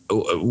mean,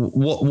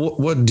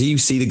 what do you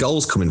see the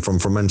goals coming from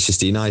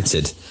Manchester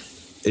United?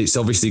 It's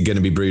obviously going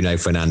to be Bruno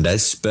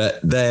Fernandes,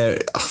 but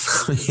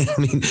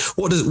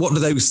what do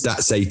those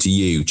stats say to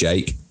you,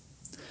 Jake?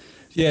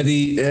 Yeah,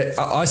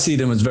 I see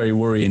them as very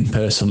worrying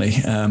personally.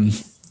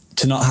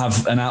 To not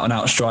have an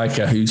out-and-out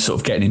striker who's sort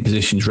of getting in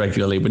positions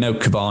regularly. We know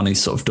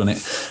Cavani's sort of done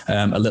it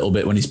a little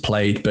bit when he's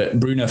played, but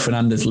Bruno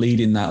Fernandes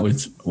leading that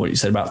with what you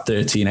said about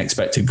 13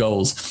 expected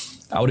goals.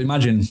 I would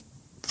imagine,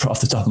 off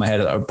the top of my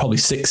head, probably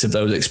 6 of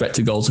those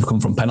expected goals have come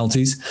from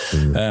penalties,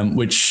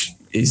 which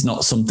is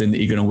not something that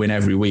you're going to win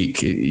every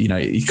week.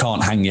 You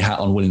can't hang your hat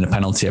on winning a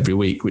penalty every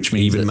week, which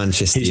means even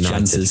Manchester United.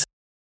 Chances.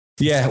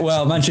 Yeah,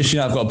 well, Manchester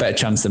United have got a better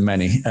chance than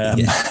many.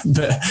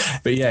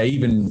 But yeah,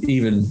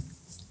 even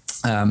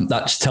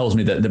that just tells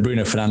me that the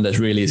Bruno Fernandes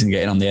really isn't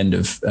getting on the end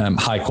of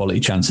high quality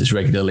chances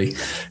regularly.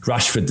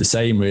 Rashford the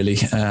same, really.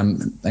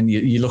 And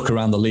you look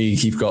around the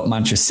league, you've got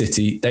Manchester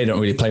City. They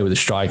don't really play with a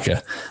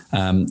striker,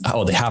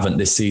 or they haven't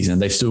this season.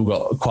 They've still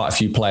got quite a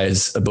few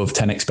players above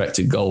 10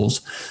 expected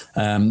goals.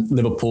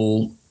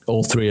 Liverpool,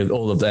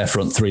 all of their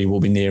front three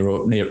will be near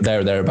there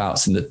or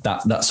thereabouts in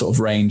that sort of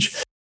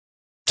range.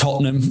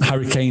 Tottenham,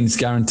 Harry Kane's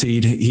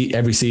guaranteed.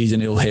 Every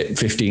season he'll hit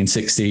 15,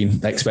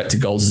 16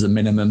 expected goals as a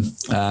minimum.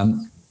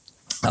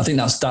 I think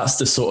that's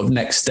the sort of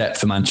next step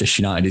for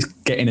Manchester United, is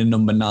getting a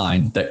number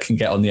 9 that can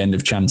get on the end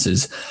of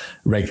chances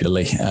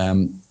regularly.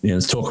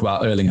 Let's talk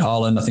about Erling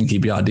Haaland. I think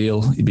he'd be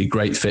ideal. He'd be a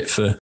great fit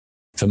for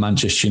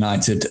Manchester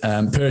United.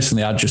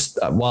 Personally,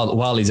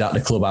 while he's at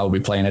the club, I will be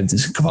playing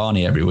Edinson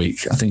Cavani every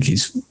week. I think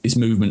his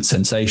movement's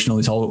sensational.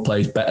 His whole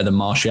play is better than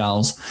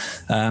Martial's,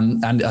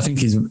 and I think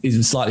he's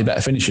a slightly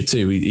better finisher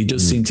too. He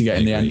does seem to get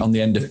on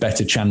the end of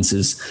better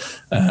chances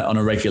on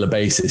a regular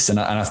basis, and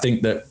I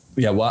think that.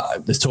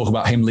 There's talk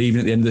about him leaving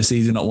at the end of the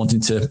season, not wanting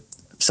to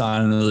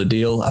sign another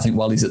deal. I think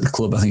while he's at the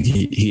club, I think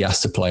he has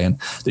to play, and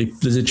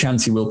there's a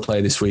chance he will play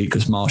this week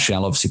because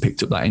Martial obviously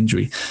picked up that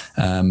injury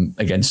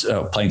against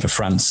playing for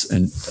France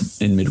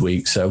in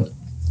midweek. So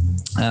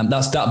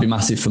That'd be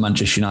massive for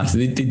Manchester United.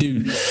 They do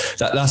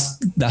that.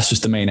 That's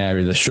just the main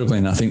area they're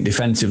struggling. I think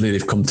defensively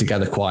they've come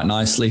together quite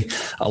nicely.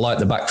 I like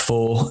the back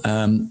four.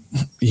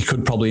 You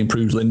could probably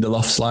improve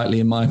Lindelof slightly,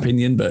 in my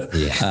opinion, but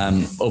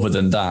other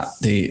than that,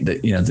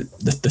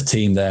 the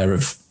team there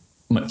of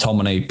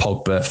McTominay,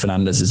 Pogba,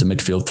 Fernandes as a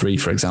midfield three,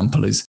 for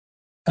example, is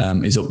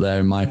up there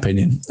in my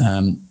opinion.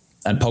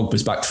 And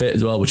Pogba's back fit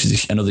as well, which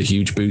is another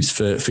huge boost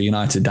for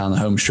United down the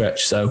home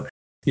stretch. So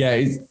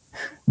yeah.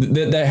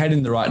 They're heading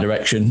in the right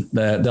direction.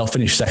 They'll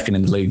finish second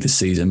in the league this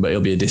season, but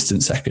it'll be a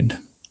distant second.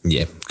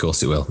 Yeah, of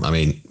course it will. I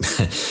mean,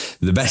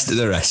 the best of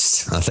the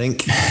rest, I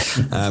think.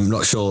 I'm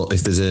not sure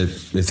if they're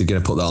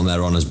going to put that on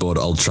their honours board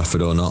at Old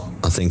Trafford or not.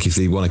 I think if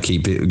they want to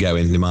keep it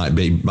going, they might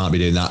be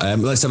doing that.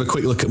 Let's have a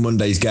quick look at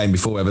Monday's game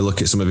before we have a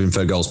look at some of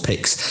Infogol's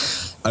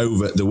picks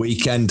over the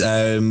weekend.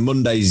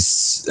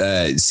 Monday's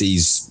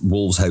sees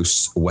Wolves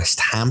host West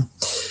Ham.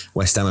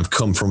 West Ham have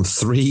come from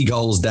 3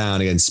 goals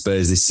down against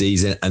Spurs this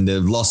season, and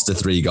they've lost a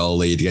 3-goal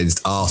lead against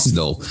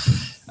Arsenal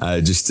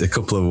just a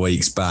couple of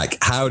weeks back.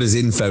 How does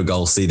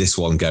Infogol see this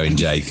one going,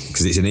 Jake?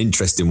 Because it's an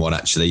interesting one,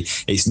 actually.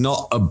 It's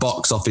not a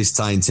box office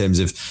tie in terms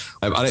of...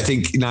 I don't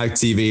think Now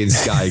TV and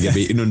Sky are going to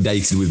be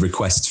inundated with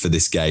requests for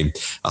this game.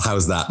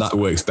 How's that? That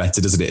works better,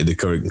 doesn't it, in the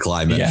current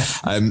climate? Yeah.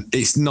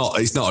 It's not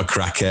a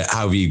cracker.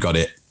 How have you got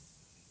it?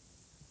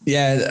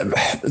 Yeah,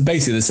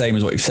 basically the same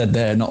as what you've said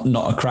there. Not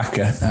a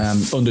cracker.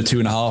 Under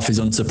 2.5 is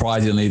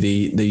unsurprisingly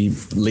the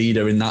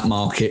leader in that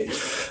market.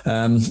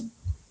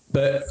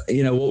 But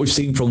what we've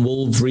seen from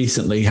Wolves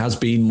recently has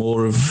been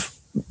more of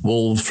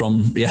Wolves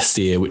from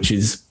yesteryear, which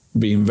is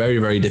being very,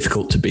 very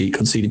difficult to beat,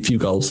 conceding few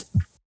goals.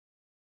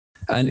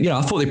 And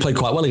I thought they played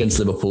quite well against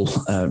Liverpool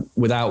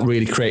without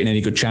really creating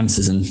any good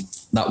chances. And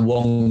that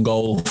one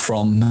goal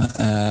from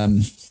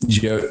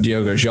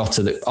Diogo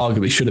Jota that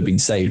arguably should have been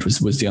saved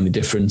was the only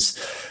difference.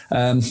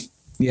 I'm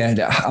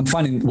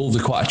finding Wolves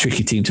are quite a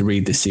tricky team to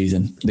read this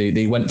season.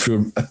 They went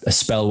through a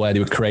spell where they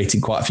were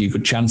creating quite a few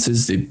good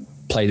chances. They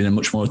played in a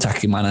much more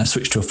attacking manner,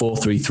 switched to a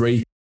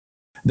 4-3-3.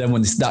 Then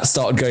when that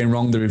started going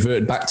wrong, they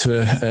reverted back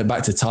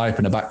to type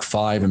and a back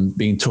five and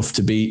being tough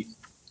to beat.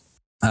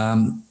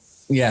 They're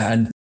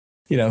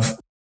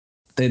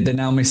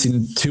now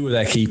missing 2 of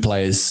their key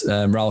players.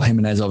 Raul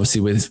Jimenez,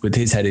 obviously, with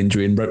his head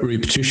injury, and Rui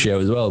Patricio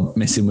as well,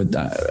 missing with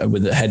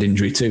the head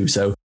injury too.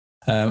 So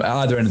at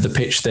either end of the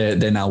pitch,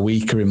 they're now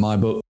weaker in my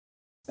book.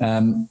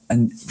 And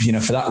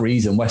for that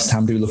reason, West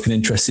Ham do look an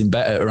interesting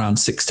bet at around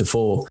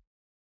 6-4,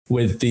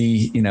 with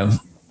the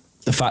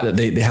fact that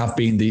they have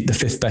been the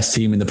 5th best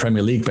team in the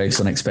Premier League based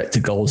on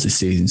expected goals this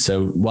season.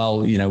 So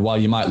while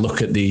you might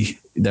look at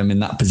them in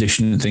that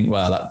position and think,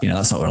 well,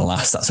 that's not going to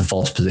last. That's a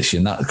false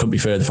position. That couldn't be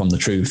further from the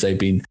truth. They've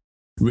been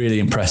really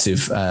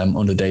impressive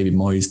under David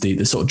Moyes.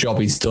 The sort of job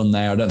he's done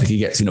there, I don't think he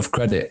gets enough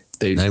credit.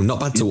 No,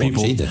 not bad to watch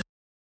either.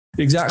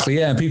 Exactly,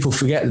 yeah. And people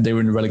forget that they were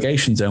in the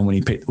relegation zone when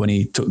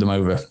he took them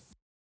over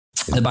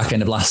the back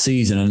end of last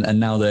season, and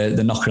now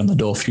they're knocking on the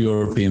door for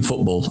European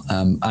football,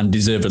 and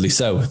deservedly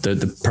so.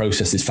 The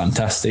process is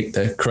fantastic.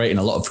 They're creating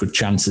a lot of good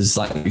chances.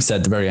 Like you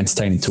said, they're very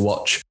entertaining to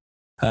watch.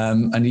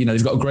 And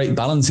they've got a great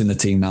balance in the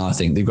team now. I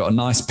think they've got a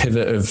nice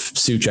pivot of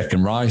Souček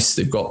and Rice.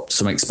 They've got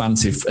some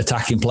expansive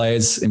attacking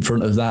players in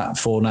front of that.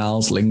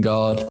 Fornals,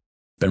 Lingard,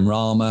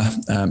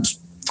 Benrahma,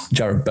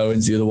 Jared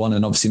Bowen's the other one,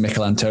 and obviously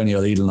Mikel Antonio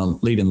leading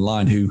the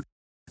line, who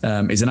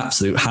is an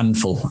absolute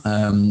handful.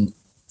 I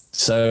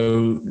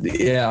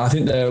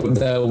think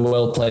they're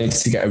well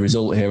placed to get a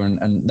result here,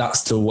 and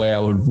that's the way I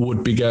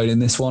would be going in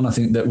this one. I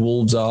think that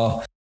Wolves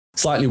are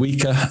slightly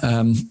weaker.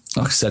 Like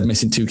I said,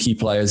 missing 2 key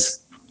players.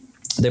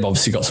 They've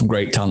obviously got some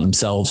great talent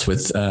themselves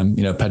with,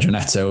 Pedro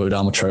Neto,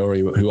 Adama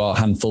Traore, who are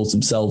handfuls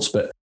themselves.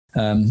 But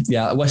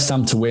West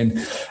Ham to win.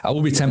 I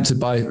will be tempted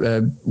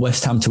by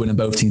West Ham to win and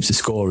both teams to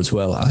score as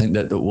well. I think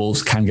that the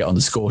Wolves can get on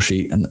the score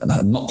sheet, and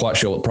I'm not quite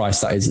sure what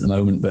price that is at the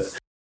moment, but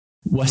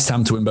West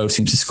Ham to win both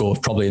teams to score is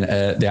probably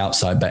the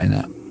outside bet in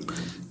that.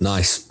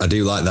 Nice. I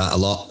do like that a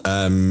lot.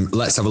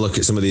 Let's have a look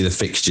at some of the other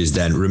fixtures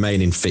then,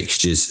 remaining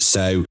fixtures.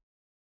 So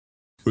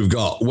we've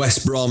got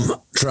West Brom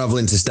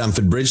travelling to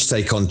Stamford Bridge to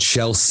take on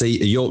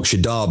Chelsea, a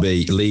Yorkshire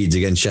derby, Leeds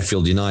against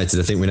Sheffield United.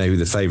 I think we know who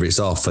the favourites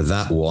are for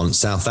that one.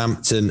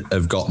 Southampton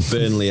have got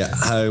Burnley at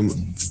home.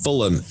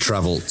 Fulham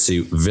travel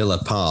to Villa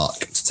Park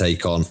to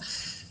take on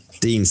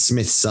Dean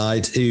Smith's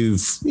side,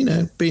 who've,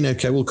 been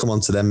okay. We'll come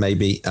on to them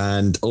maybe.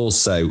 And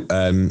also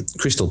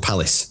Crystal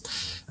Palace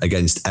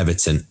against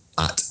Everton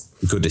at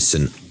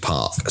Goodison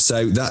Park.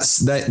 So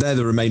they're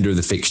the remainder of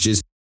the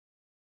fixtures.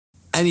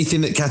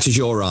 Anything that catches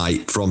your eye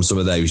from some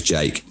of those,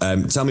 Jake?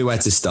 Tell me where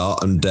to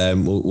start, and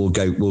we'll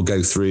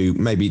go through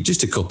maybe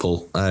just a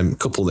couple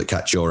that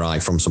catch your eye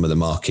from some of the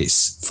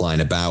markets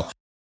flying about.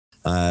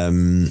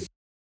 Go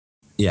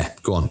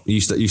on. You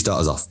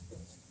start us off.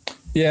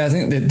 Yeah, I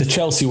think the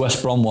Chelsea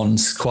West Brom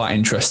one's quite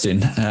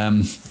interesting.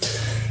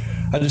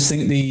 I just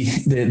think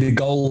the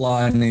goal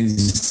line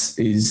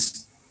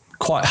is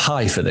quite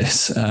high for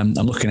this. I'm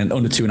looking at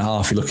under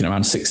 2.5. You're looking at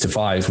around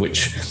 6-5,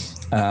 which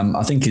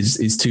I think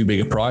is too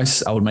big a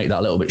price. I would make that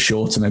a little bit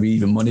shorter, maybe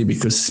even money,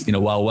 because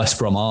while West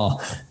Brom are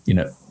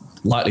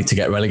likely to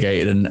get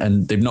relegated,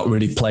 and they've not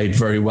really played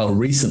very well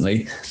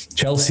recently.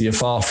 Chelsea are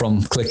far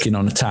from clicking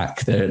on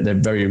attack. They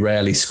very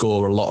rarely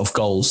score a lot of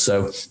goals.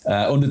 So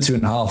under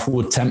 2.5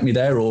 would tempt me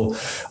there, or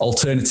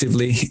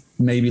alternatively,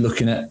 maybe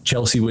looking at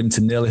Chelsea win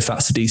to 0 if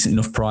that's a decent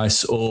enough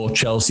price, or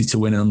Chelsea to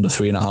win under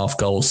 3.5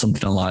 goals,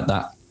 something like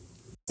that.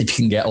 If you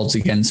can get odds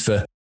against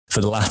for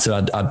the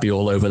latter, I'd be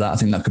all over that. I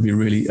think that could be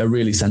a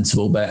really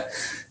sensible bet.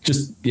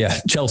 Just,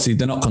 Chelsea,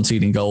 they're not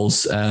conceding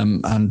goals,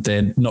 and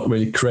they're not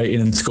really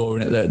creating and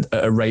scoring at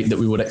a rate that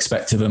we would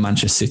expect of a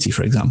Manchester City,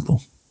 for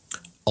example.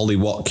 Ollie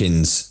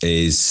Watkins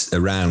is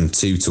around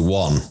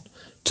 2-1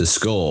 to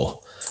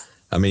score.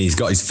 I mean, he's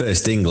got his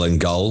first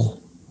England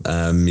goal.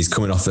 He's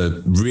coming off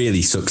a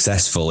really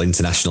successful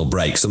international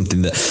break,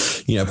 something that,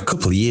 a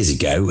couple of years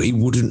ago, he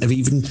wouldn't have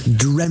even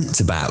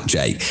dreamt about,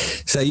 Jake.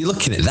 So you're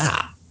looking at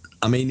that.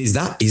 I mean, is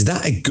that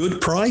a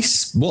good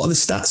price? What are the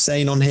stats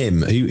saying on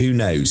him? Who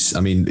knows? I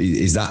mean,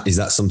 is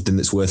that something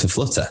that's worth a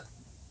flutter?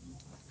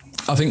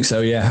 I think so,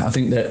 yeah. I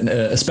think that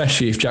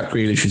especially if Jack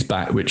Grealish is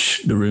back,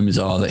 which the rumours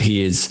are that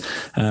he is.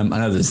 I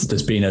know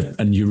there's been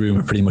a new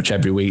rumour pretty much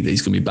every week that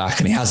he's going to be back,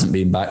 and he hasn't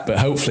been back. But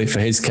hopefully for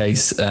his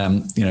case,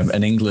 and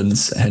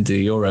England's head to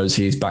the Euros,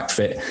 he's back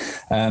fit.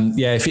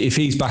 If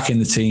he's back in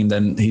the team,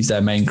 then he's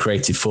their main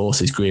creative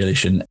force, is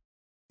Grealish, and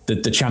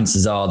the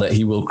chances are that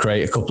he will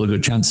create a couple of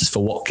good chances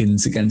for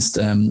Watkins against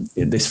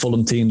this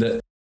Fulham team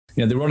that,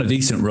 they were on a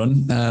decent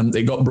run.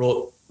 They got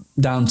brought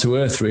down to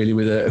earth really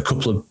with a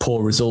couple of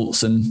poor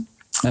results, and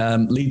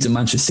Leeds and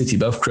Manchester City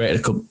both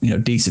created a couple,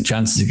 decent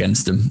chances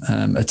against them.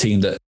 A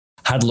team that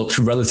had looked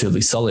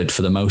relatively solid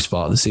for the most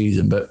part of the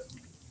season. But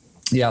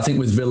yeah, I think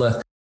with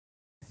Villa,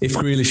 if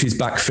Grealish is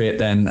back fit,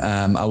 then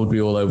I would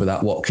be all over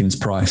that Watkins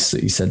price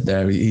that you said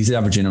there. He's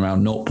averaging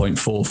around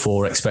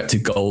 0.44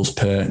 expected goals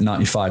per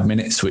 95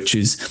 minutes, which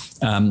is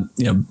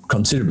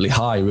considerably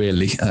high,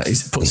 really.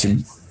 It puts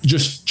him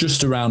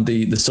just around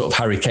the sort of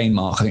Harry Kane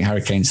mark. I think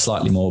Harry Kane's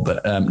slightly more,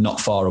 but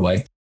not far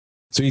away.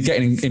 So he's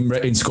getting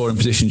in scoring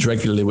positions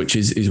regularly, which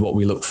is what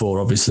we look for,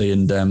 obviously.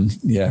 And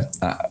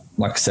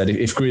like I said,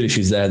 if Grealish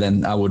is there,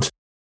 then I would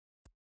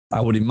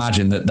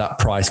imagine that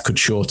price could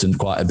shorten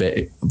quite a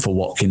bit for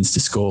Watkins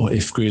to score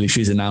if Grealish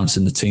is announced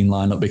in the team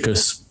lineup,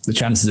 because the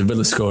chances of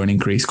Villa scoring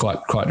increase quite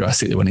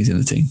drastically when he's in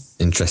the team.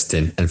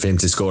 Interesting. And for him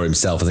to score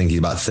himself, I think he's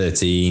about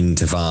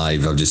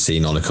 13-5. I've just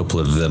seen on a couple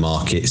of the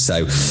markets.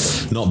 So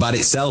not bad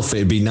itself.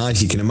 It'd be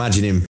nice. You can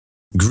imagine him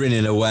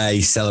grinning away,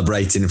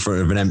 celebrating in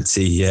front of an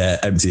empty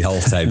Hull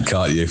Town,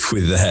 can't you?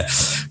 With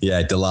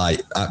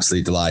delight,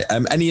 absolute delight.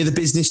 Any other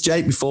business,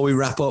 Jake, before we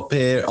wrap up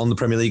here on the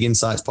Premier League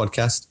Insights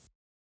podcast?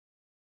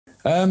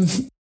 I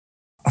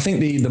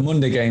think the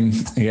Monday game,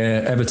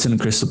 Everton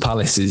and Crystal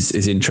Palace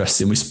is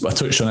interesting. I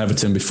touched on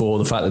Everton before,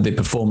 the fact that they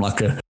perform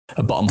like a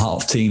bottom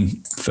half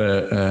team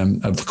for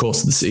over the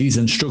course of the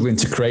season, struggling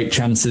to create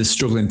chances,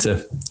 struggling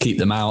to keep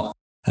them out,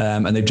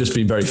 and they've just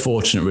been very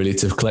fortunate really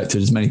to have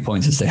collected as many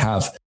points as they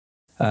have.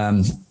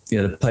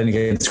 They're playing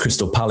against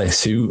Crystal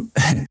Palace, who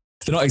they're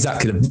not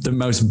exactly the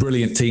most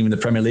brilliant team in the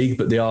Premier League,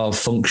 but they are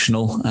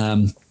functional.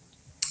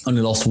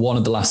 Only lost one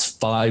of the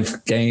last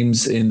 5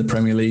 games in the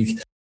Premier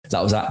League.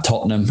 That was at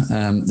Tottenham.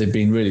 They've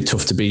been really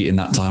tough to beat in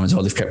that time as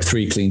well. They've kept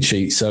 3 clean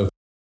sheets. So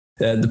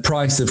the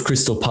price of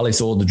Crystal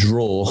Palace or the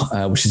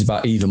draw, which is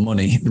about even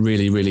money,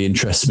 really, really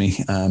interests me.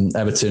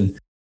 Everton,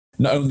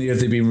 not only have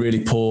they been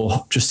really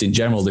poor just in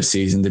general this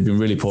season, they've been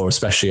really poor,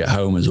 especially at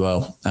home as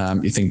well.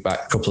 You think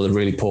back a couple of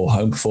really poor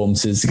home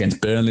performances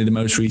against Burnley the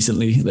most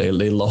recently.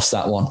 They lost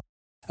that one.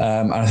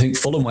 And I think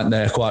Fulham went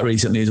there quite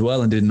recently as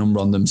well and did a number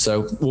on them.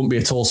 So wouldn't be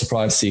at all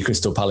surprised to see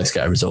Crystal Palace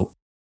get a result.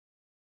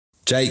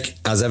 Jake,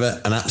 as ever,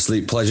 an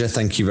absolute pleasure.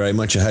 Thank you very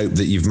much. I hope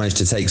that you've managed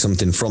to take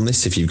something from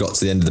this if you've got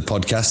to the end of the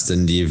podcast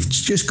and you've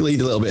just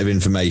gleaned a little bit of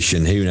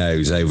information, who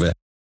knows, over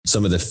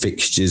some of the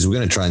fixtures. We're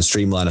going to try and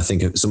streamline, I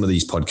think, some of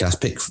these podcasts,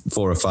 pick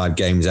 4 or 5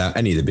 games out,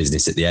 any of the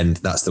business at the end.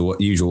 That's the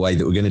usual way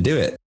that we're going to do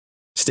it.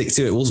 Stick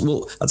to it.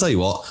 I'll tell you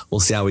what,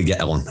 we'll see how we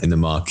get on in the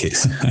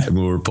markets and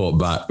we'll report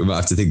back. We might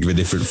have to think of a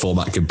different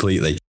format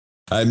completely.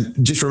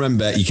 Just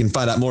remember, you can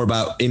find out more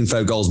about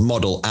Infogol's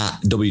model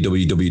at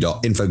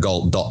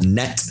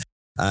www.infogol.net.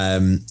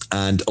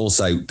 And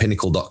also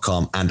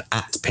pinnacle.com and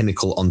at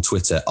Pinnacle on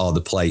Twitter are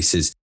the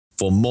places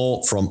for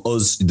more from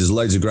us. There's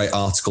loads of great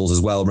articles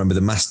as well. Remember,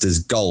 the Masters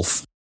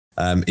Golf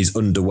is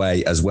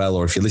underway as well,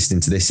 or if you're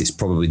listening to this, it's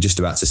probably just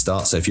about to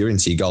start. So if you're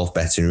into your golf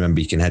betting,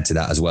 remember you can head to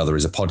that as well. There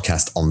is a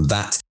podcast on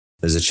that.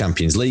 There's a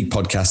Champions League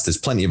podcast. There's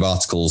plenty of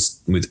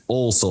articles with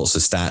all sorts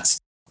of stats,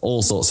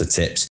 all sorts of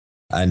tips.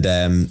 And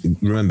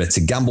remember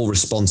to gamble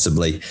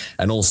responsibly.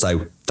 And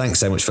also, thanks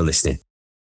so much for listening.